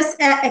 Can I just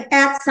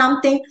add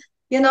something?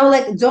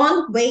 Like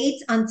don't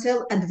wait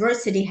until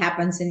adversity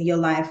happens in your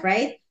life,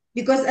 right?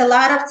 Because a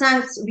lot of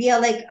times we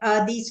are like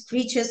these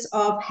creatures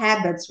of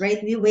habits,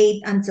 right? We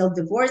wait until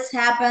divorce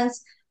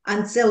happens,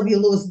 until we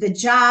lose the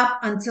job,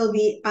 until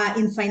we are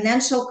in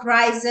financial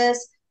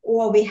crisis,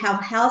 or we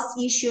have health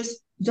issues.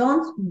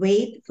 Don't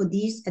wait for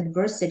these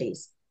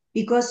adversities,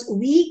 because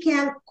we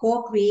can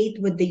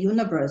co-create with the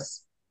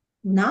universe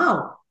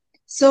now.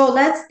 So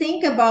let's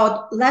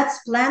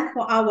plan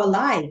for our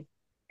life.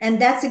 And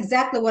that's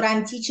exactly what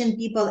I'm teaching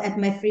people at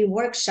my free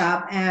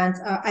workshop. And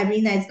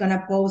Irina is going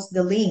to post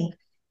the link.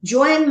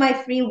 Join my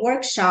free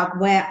workshop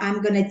where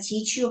I'm going to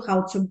teach you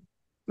how to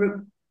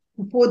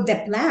put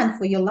the plan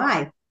for your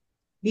life.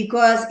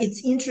 Because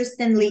it's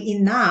interestingly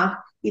enough,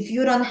 if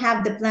you don't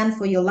have the plan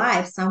for your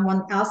life,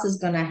 someone else is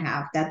going to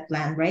have that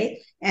plan, right?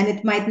 And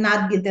it might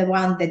not be the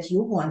one that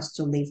you want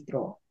to live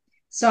through.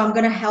 So I'm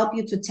going to help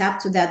you to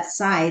tap to that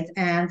side,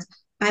 and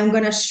I'm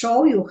going to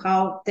show you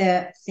how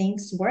the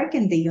things work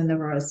in the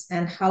universe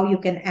and how you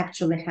can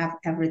actually have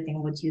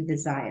everything what you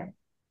desire.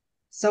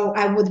 So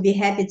I would be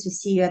happy to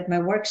see you at my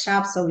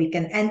workshop so we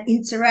can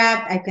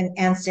interact. I can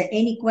answer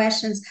any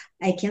questions.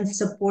 I can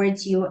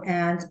support you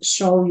and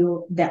show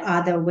you the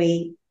other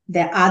way,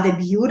 the other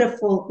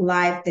beautiful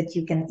life that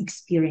you can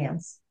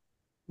experience.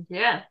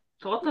 Yeah,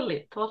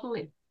 totally,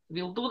 totally.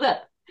 We'll do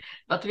that.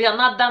 But we are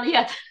not done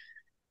yet.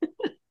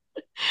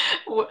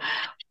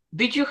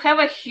 Did you have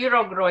a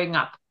hero growing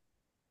up?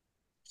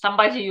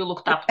 Somebody you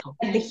looked up to?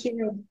 The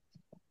hero.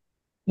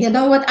 You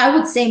know what? I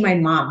would say my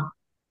mom,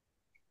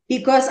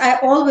 because I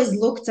always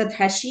looked at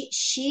her.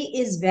 She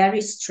is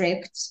very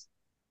strict.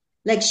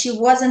 Like she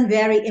wasn't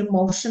very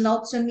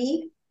emotional to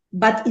me,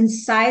 but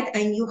inside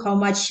I knew how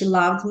much she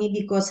loved me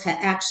because her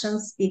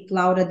actions speak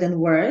louder than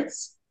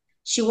words.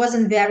 She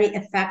wasn't very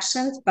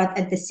affectionate, but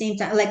at the same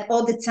time, like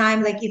all the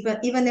time, like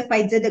even if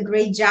I did a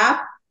great job,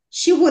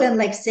 she wouldn't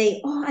like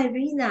say, "Oh,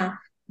 Irina,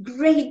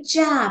 great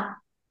job."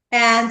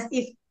 And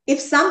if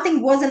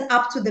something wasn't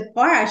up to the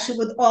par, she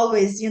would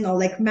always,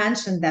 like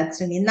mention that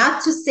to me.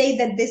 Not to say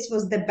that this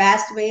was the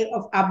best way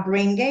of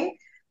upbringing,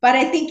 but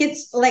I think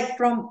it's like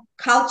from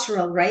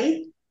cultural,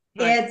 right?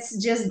 Right. It's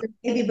just that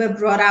maybe we were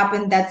brought up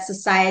in that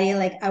society.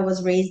 Like I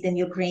was raised in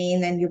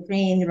Ukraine, and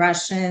Ukraine,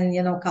 Russian,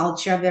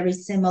 culture, very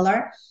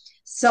similar.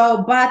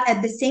 So, but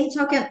at the same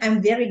token,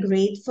 I'm very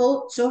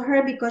grateful to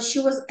her because she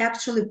was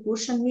actually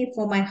pushing me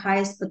for my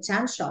highest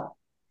potential.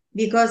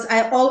 Because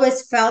I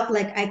always felt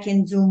like I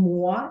can do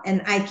more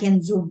and I can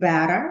do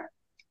better.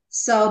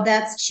 So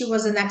she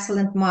was an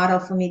excellent model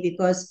for me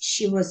because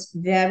she was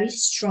very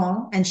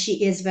strong, and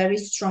she is very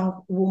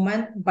strong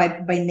woman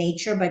by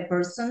nature, by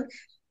person.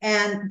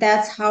 And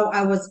that's how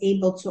I was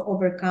able to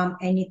overcome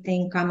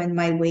anything coming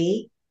my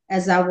way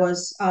as I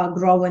was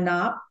growing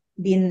up,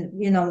 being,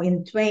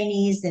 in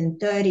 20s and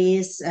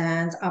 30s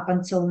and up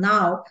until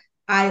now.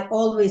 I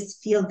always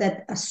feel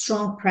that a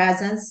strong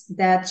presence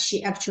that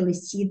she actually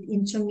seed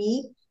into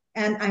me.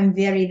 And I'm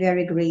very,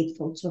 very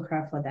grateful to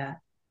her for that.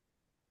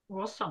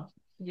 Awesome.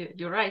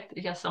 You're right.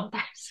 Yeah,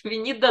 sometimes we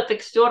need that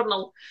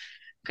external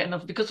kind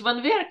of, because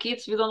when we are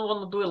kids, we don't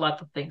want to do a lot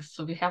of things.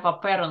 So we have our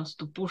parents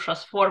to push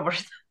us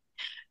forward.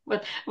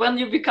 But when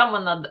you become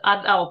an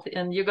adult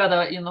and you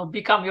gotta,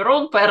 become your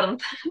own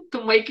parent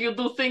to make you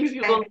do things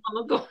you don't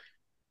want to do.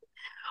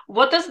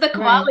 What is the Right.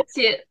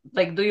 quality?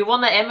 Like, do you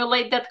want to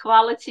emulate that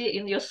quality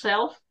in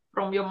yourself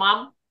from your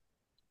mom?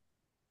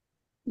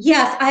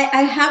 Yes,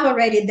 I have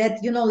already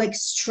that, like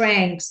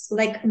strengths,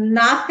 like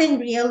nothing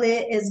really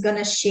is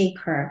gonna shake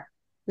her.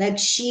 Like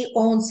she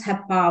owns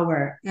her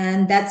power.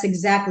 And that's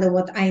exactly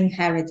what I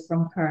inherit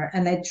from her.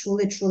 And I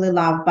truly, truly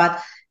love.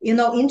 But,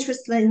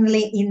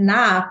 interestingly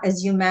enough,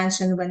 as you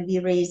mentioned, when we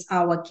raise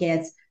our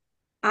kids,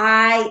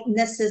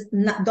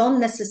 don't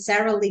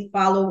necessarily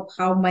follow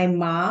how my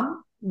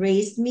mom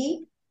raised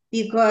me,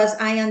 because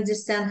I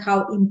understand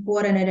how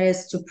important it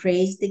is to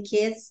praise the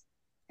kids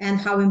and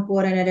how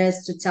important it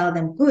is to tell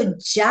them, good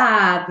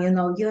job,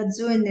 you're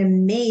doing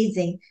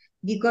amazing.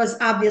 Because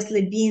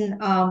obviously, being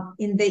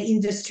in the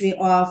industry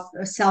of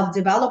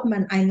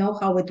self-development, I know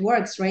how it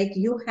works, right?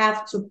 You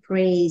have to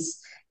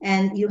praise,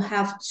 and you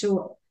have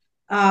to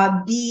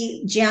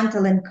be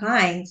gentle and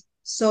kind.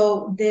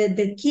 So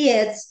the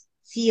kids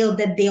feel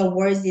that they are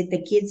worthy.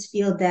 The kids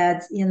feel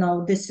that,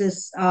 this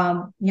is,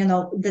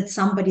 that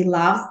somebody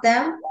loves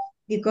them,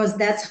 because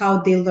that's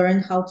how they learn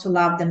how to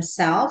love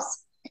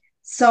themselves.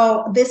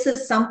 So this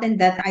is something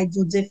that I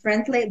do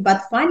differently.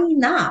 But funny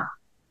enough,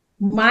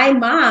 my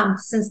mom,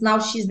 since now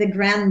she's the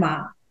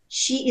grandma,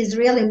 she is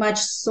really much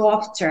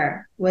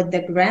softer with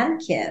the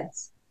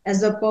grandkids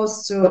as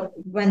opposed to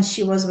when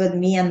she was with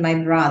me and my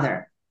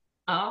brother.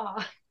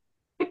 Ah,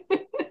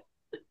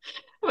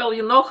 well,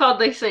 you know how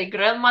they say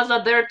grandmas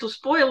are there to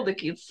spoil the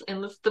kids,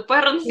 and it's the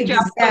parents'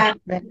 job to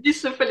Exactly.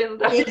 discipline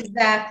them.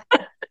 Exactly.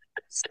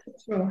 So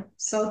true.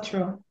 So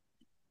true.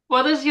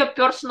 What is your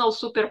personal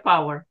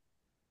superpower?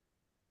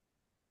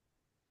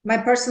 My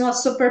personal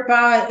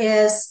superpower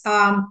is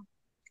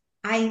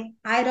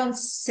I don't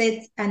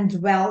sit and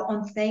dwell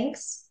on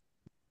things.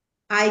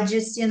 I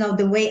just,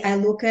 the way I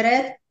look at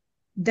it,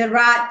 There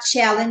are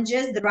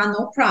challenges, there are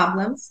no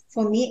problems.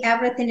 For me,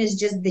 everything is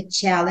just the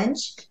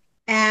challenge.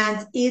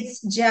 And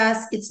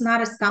it's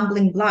not a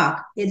stumbling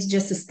block. It's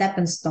just a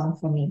stepping stone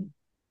for me.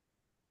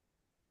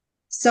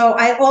 So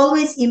I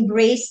always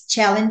embrace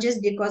challenges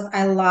because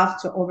I love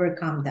to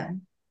overcome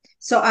them.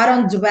 So I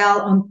don't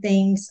dwell on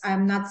things.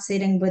 I'm not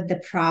sitting with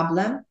the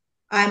problem.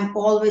 I'm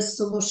always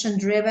solution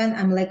driven.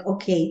 I'm like,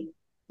 okay,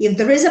 if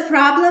there is a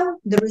problem,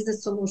 there is a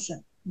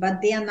solution,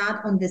 but they are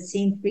not on the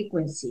same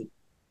frequency.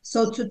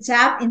 So to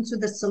tap into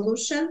the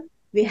solution,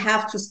 we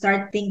have to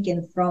start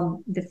thinking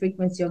from the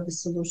frequency of the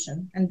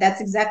solution. And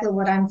that's exactly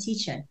what I'm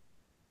teaching.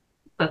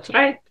 That's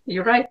right.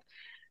 You're right.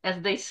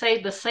 As they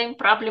say, the same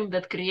problem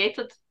that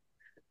created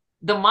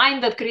the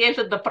mind that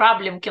created the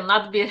problem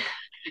cannot be,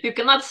 you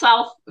cannot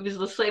solve with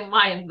the same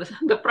mind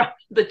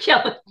the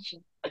challenge.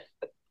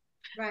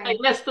 Right. I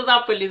messed it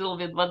up a little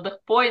bit, but the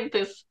point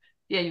is,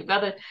 yeah, you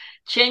gotta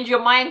change your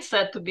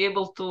mindset to be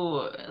able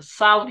to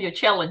solve your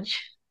challenge.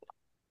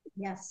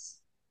 Yes.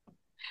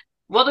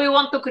 What do you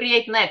want to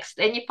create next?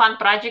 Any fun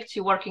projects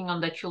you're working on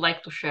that you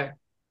like to share?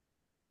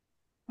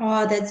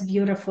 Oh, that's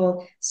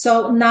beautiful.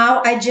 So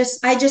now I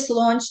just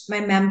launched my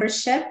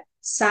membership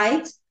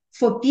site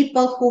for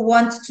people who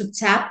want to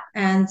tap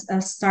and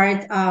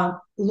start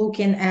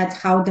looking at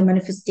how the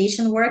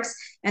manifestation works.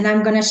 And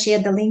I'm going to share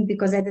the link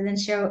because I didn't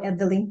share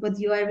the link with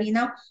you,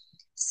 Irina.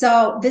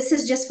 So this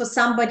is just for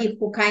somebody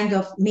who kind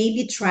of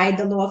maybe tried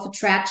the law of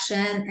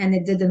attraction and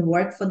it didn't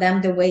work for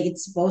them the way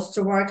it's supposed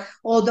to work,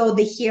 although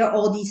they hear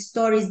all these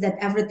stories that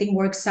everything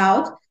works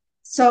out.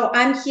 So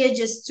I'm here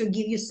just to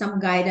give you some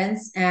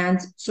guidance and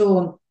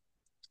to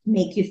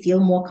make you feel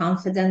more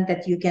confident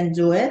that you can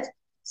do it.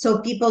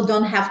 So people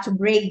don't have to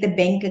break the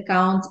bank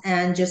account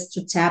and just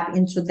to tap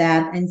into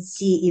that and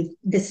see if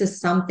this is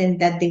something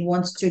that they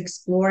want to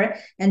explore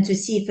and to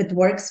see if it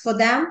works for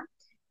them.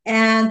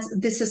 And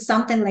this is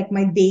something like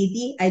my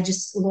baby. I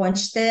just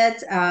launched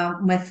it.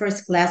 My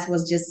first class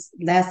was just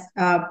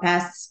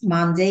past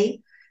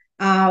Monday.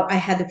 I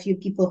had a few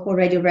people who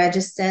already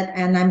registered,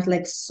 and I'm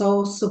like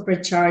so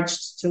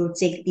supercharged to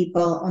take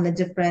people on a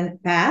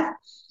different path.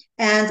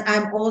 And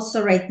I'm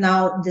also right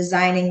now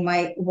designing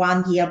my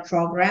 1 year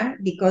program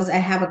because I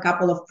have a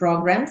couple of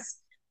programs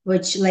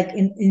which like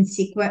in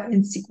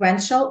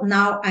sequential.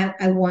 Now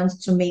I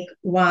want to make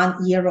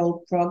 1 year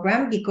old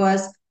program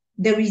because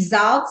the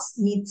results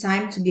need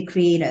time to be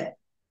created.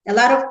 A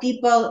lot of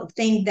people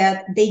think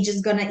that they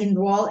just gonna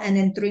enroll and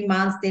in 3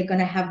 months they're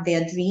gonna have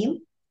their dream.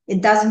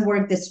 It doesn't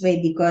work this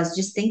way because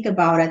just think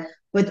about it.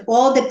 With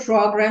all the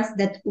programs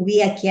that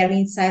we are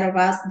carrying inside of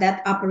us,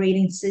 that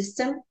operating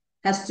system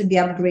has to be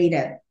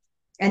upgraded.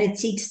 And it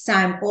takes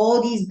time.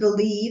 All these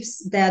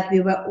beliefs that we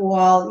were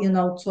all,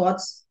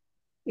 taught,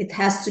 it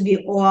has to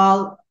be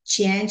all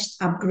changed,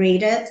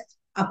 upgraded,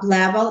 up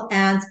level.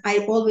 And I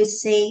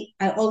always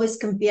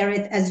compare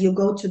it as you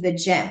go to the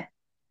gym.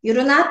 You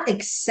do not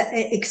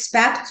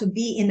expect to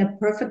be in a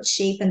perfect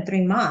shape in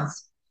 3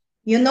 months.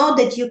 You know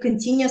that you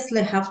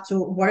continuously have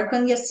to work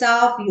on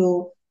yourself.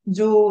 You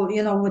do,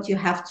 what you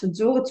have to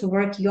do to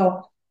work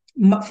your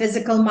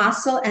physical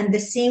muscle, and the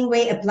same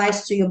way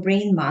applies to your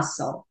brain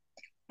muscle.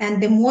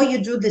 And the more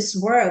you do this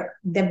work,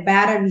 the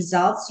better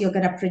results you're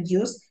going to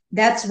produce.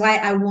 That's why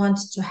I want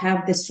to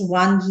have this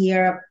 1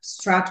 year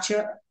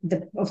structure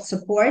of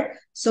support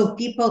so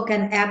people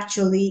can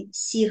actually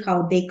see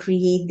how they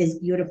create these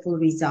beautiful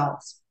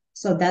results.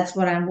 So that's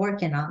what I'm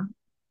working on.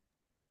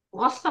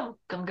 Awesome.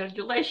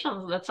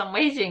 Congratulations. That's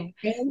amazing.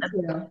 Thank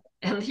you.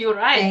 And you're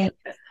right.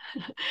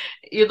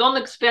 You don't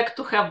expect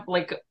to have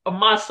like a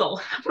muscle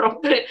from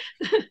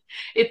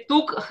it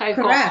took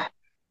Correct.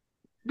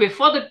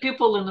 Before the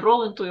people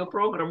enroll into your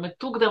program, it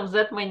took them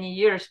that many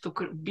years to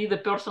be the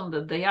person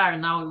that they are.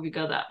 Now we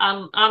gotta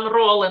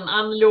unroll and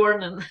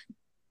unlearn and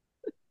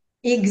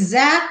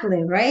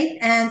exactly, right?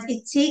 And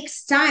it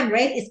takes time,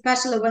 right?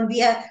 Especially when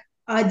we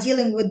are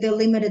dealing with the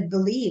limited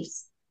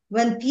beliefs.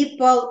 When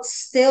people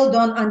still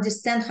don't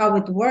understand how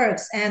it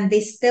works and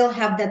they still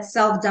have that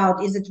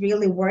self-doubt, is it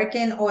really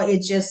working or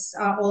it's just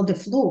all the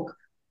fluke?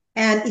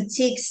 And it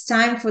takes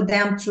time for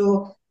them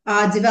to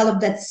develop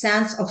that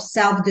sense of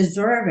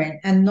self-deserving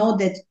and know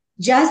that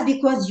just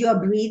because you're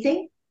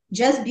breathing,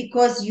 just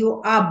because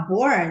you are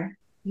born,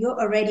 you're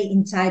already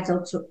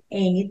entitled to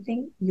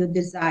anything you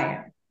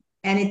desire.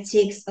 And it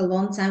takes a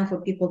long time for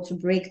people to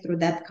break through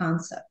that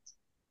concept.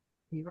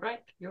 You're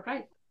right. You're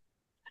right.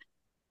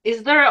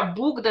 Is there a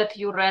book that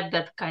you read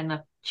that kind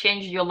of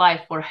changed your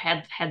life or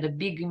had a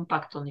big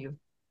impact on you?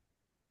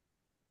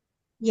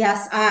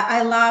 Yes,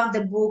 I love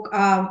the book,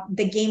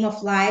 The Game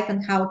of Life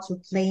and How to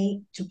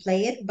Play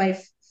It by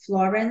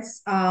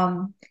Florence.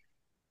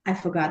 I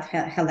forgot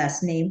her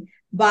last name,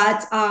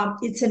 but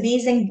it's an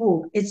amazing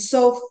book. It's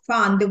so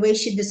fun. The way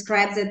she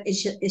describes it,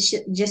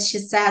 she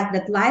says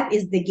that life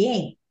is the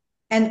game,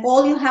 and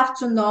all you have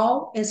to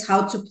know is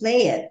how to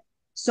play it.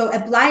 So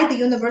apply the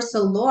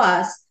universal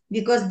laws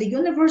because the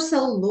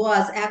universal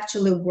laws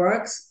actually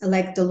works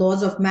like the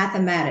laws of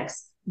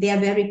mathematics. They are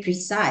very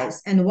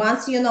precise, and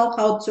once you know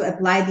how to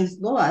apply these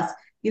laws,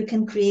 you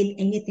can create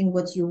anything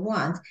what you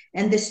want.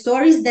 And the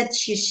stories that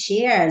she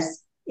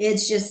shares,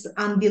 it's just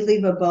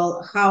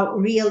unbelievable how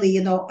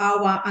really,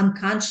 our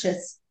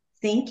unconscious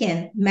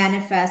thinking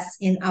manifests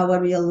in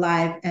our real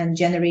life and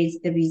generates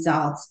the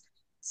results.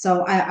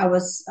 So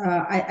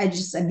I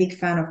just a big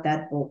fan of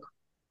that book.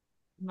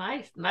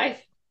 Nice, nice.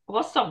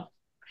 Awesome.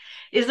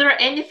 Is there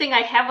anything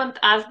I haven't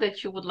asked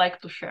that you would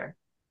like to share?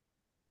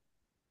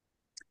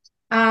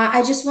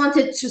 I just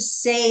wanted to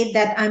say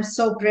that I'm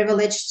so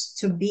privileged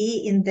to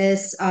be in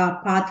this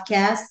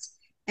podcast,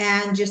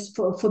 and just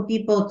for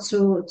people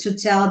to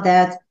tell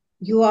that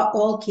you are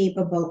all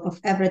capable of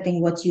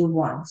everything what you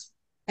want.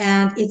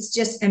 And it's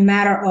just a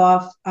matter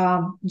of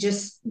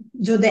just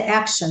do the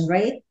action,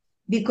 right?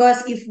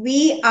 Because if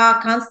we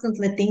are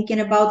constantly thinking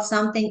about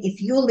something,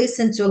 if you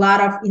listen to a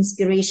lot of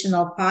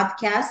inspirational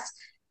podcasts,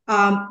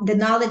 the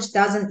knowledge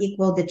doesn't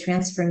equal the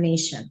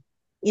transformation.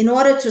 In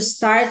order to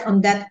start on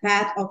that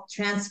path of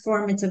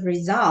transformative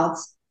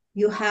results,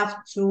 you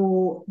have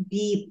to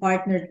be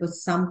partnered with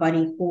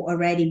somebody who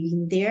already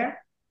been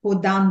there,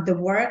 who done the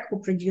work, who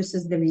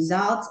produces the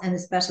results, and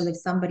especially if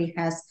somebody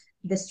has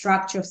the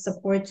structure of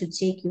support to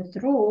take you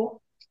through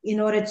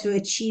in order to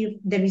achieve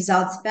the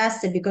results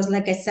faster. Because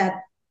like I said,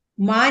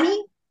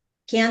 money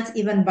can't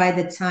even buy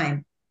the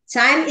time.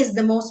 Time is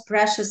the most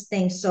precious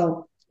thing.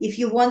 So if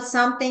you want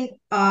something,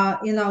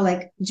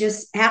 like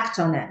just act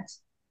on it.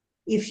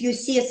 If you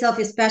see yourself,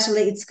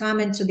 especially it's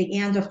coming to the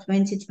end of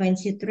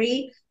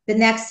 2023, the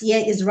next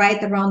year is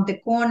right around the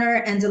corner,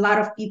 and a lot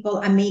of people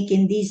are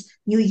making these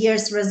New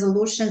Year's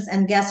resolutions.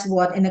 And guess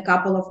what? In a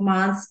couple of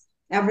months,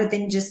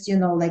 everything just,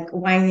 like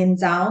winding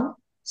down.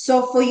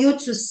 So for you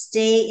to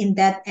stay in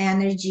that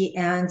energy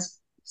and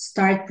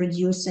start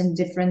producing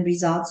different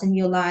results in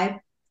your life,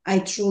 I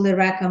truly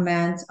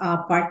recommend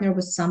partner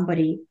with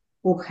somebody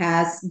who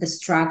has the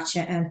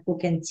structure and who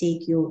can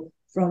take you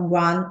from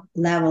one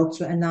level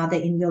to another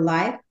in your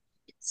life.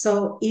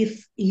 So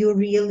if you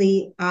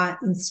really are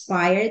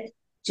inspired,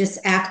 just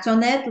act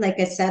on it. Like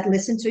I said,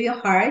 listen to your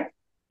heart.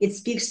 It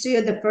speaks to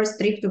you the first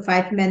 3 to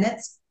 5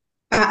 minutes,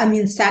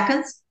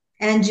 seconds,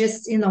 and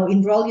just,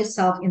 enroll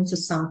yourself into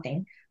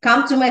something.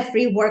 Come to my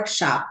free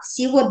workshop,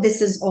 see what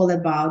this is all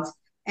about,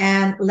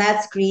 and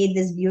let's create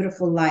this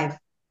beautiful life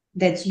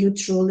that you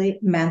truly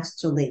meant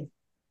to live.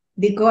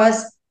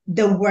 Because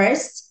the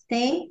worst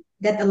thing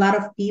that a lot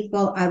of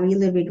people are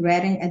really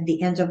regretting at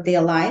the end of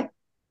their life,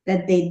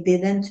 that they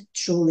didn't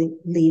truly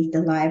live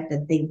the life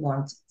that they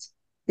wanted.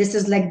 This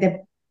is like the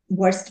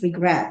worst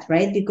regret,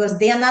 right? Because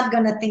they are not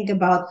going to think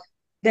about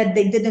that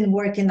they didn't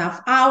work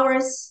enough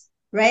hours,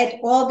 right?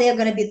 All they're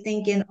going to be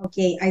thinking,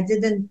 okay, I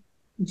didn't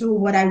do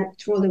what I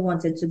truly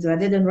wanted to do. I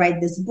didn't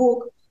write this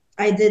book.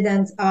 I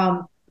didn't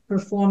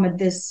perform at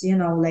this,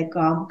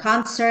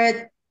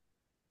 concert.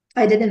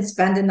 I didn't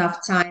spend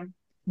enough time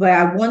where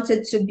I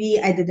wanted to be.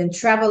 I didn't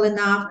travel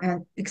enough,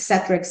 and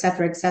etc.,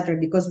 etc., etc.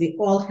 Because we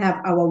all have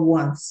our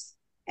wants,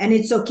 and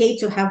it's okay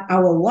to have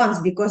our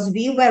wants because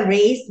we were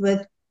raised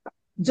with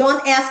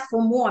don't ask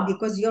for more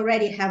because you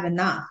already have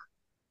enough.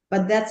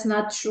 But that's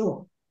not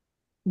true,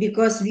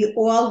 because we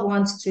all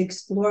want to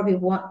explore,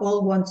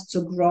 all want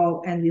to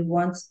grow, and we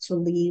want to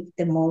live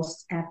the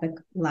most epic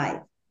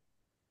life.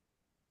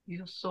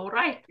 You're so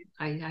right.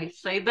 I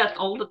say that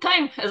all the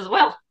time as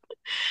well.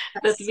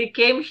 That we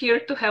came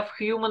here to have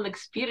human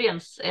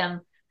experience,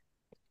 and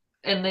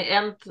in the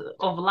end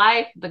of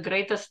life, the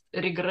greatest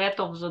regret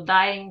of the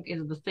dying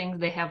is the things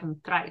they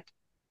haven't tried.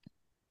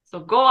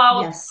 So go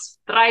out, Yes.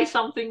 try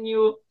something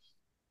new,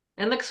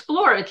 and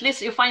explore. At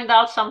least you find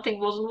out something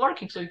wasn't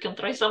working, so you can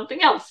try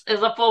something else,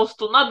 as opposed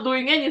to not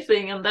doing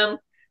anything and then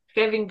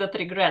having that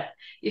regret.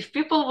 If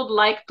people would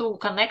like to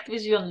connect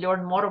with you and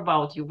learn more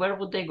about you, where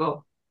would they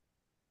go?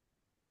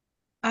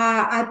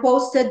 I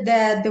posted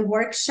the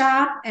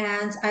workshop,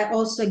 and I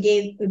also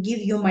give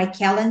you my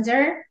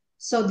calendar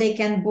so they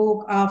can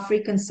book a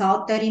free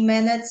consult 30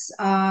 minutes,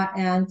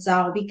 and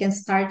we can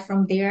start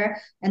from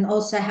there. And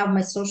also I have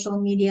my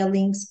social media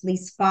links.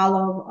 Please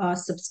follow,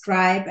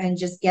 subscribe, and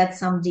just get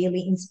some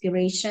daily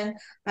inspiration.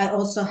 I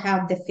also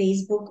have the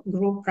Facebook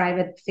group,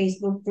 private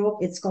Facebook group.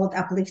 It's called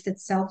Uplifted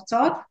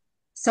Self-Talk.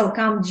 So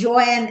come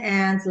join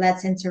and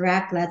let's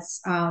interact.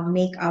 Let's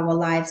make our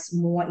lives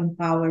more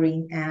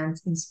empowering and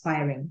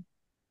inspiring.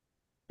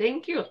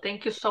 Thank you.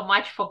 Thank you so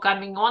much for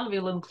coming on.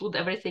 We'll include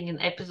everything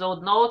in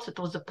episode notes. It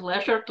was a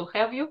pleasure to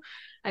have you.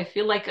 I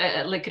feel like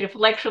a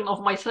reflection of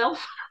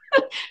myself.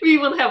 We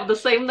even have the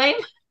same name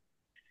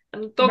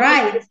and talk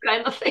about these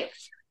kind of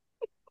things.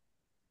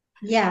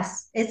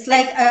 Yes, it's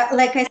like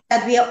I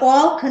said, we are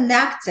all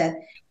connected,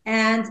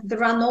 and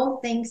there are no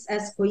things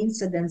as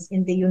coincidence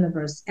in the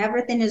universe.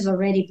 Everything is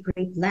already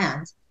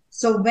pre-planned.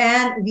 So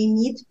when we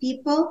meet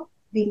people,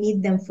 we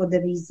meet them for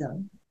the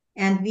reason,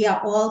 and we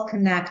are all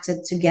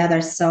connected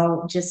together.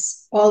 So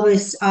just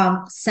always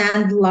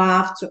send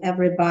love to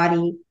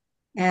everybody,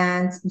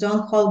 and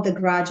don't hold the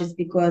grudges,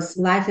 because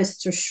life is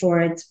too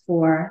short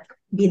for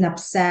being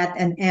upset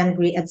and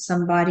angry at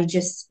somebody.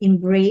 Just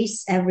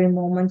embrace every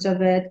moment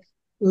of it,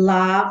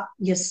 love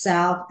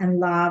yourself, and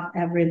love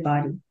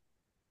everybody.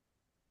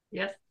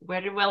 Yes,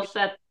 very well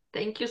said.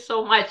 Thank you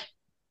so much.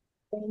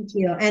 Thank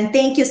you. And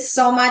thank you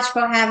so much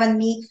for having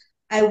me.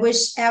 I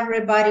wish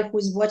everybody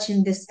who's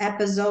watching this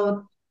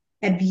episode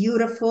a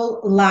beautiful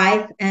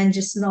life, and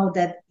just know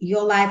that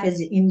your life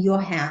is in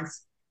your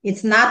hands.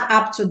 It's not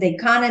up to the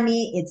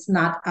economy. It's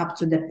not up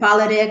to the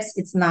politics.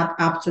 It's not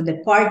up to the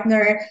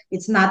partner.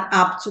 It's not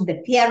up to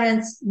the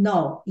parents.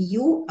 No,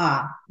 you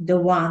are the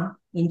one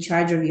in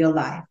charge of your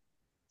life.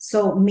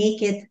 So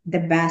make it the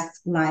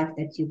best life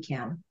that you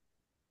can.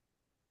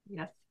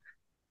 Yes.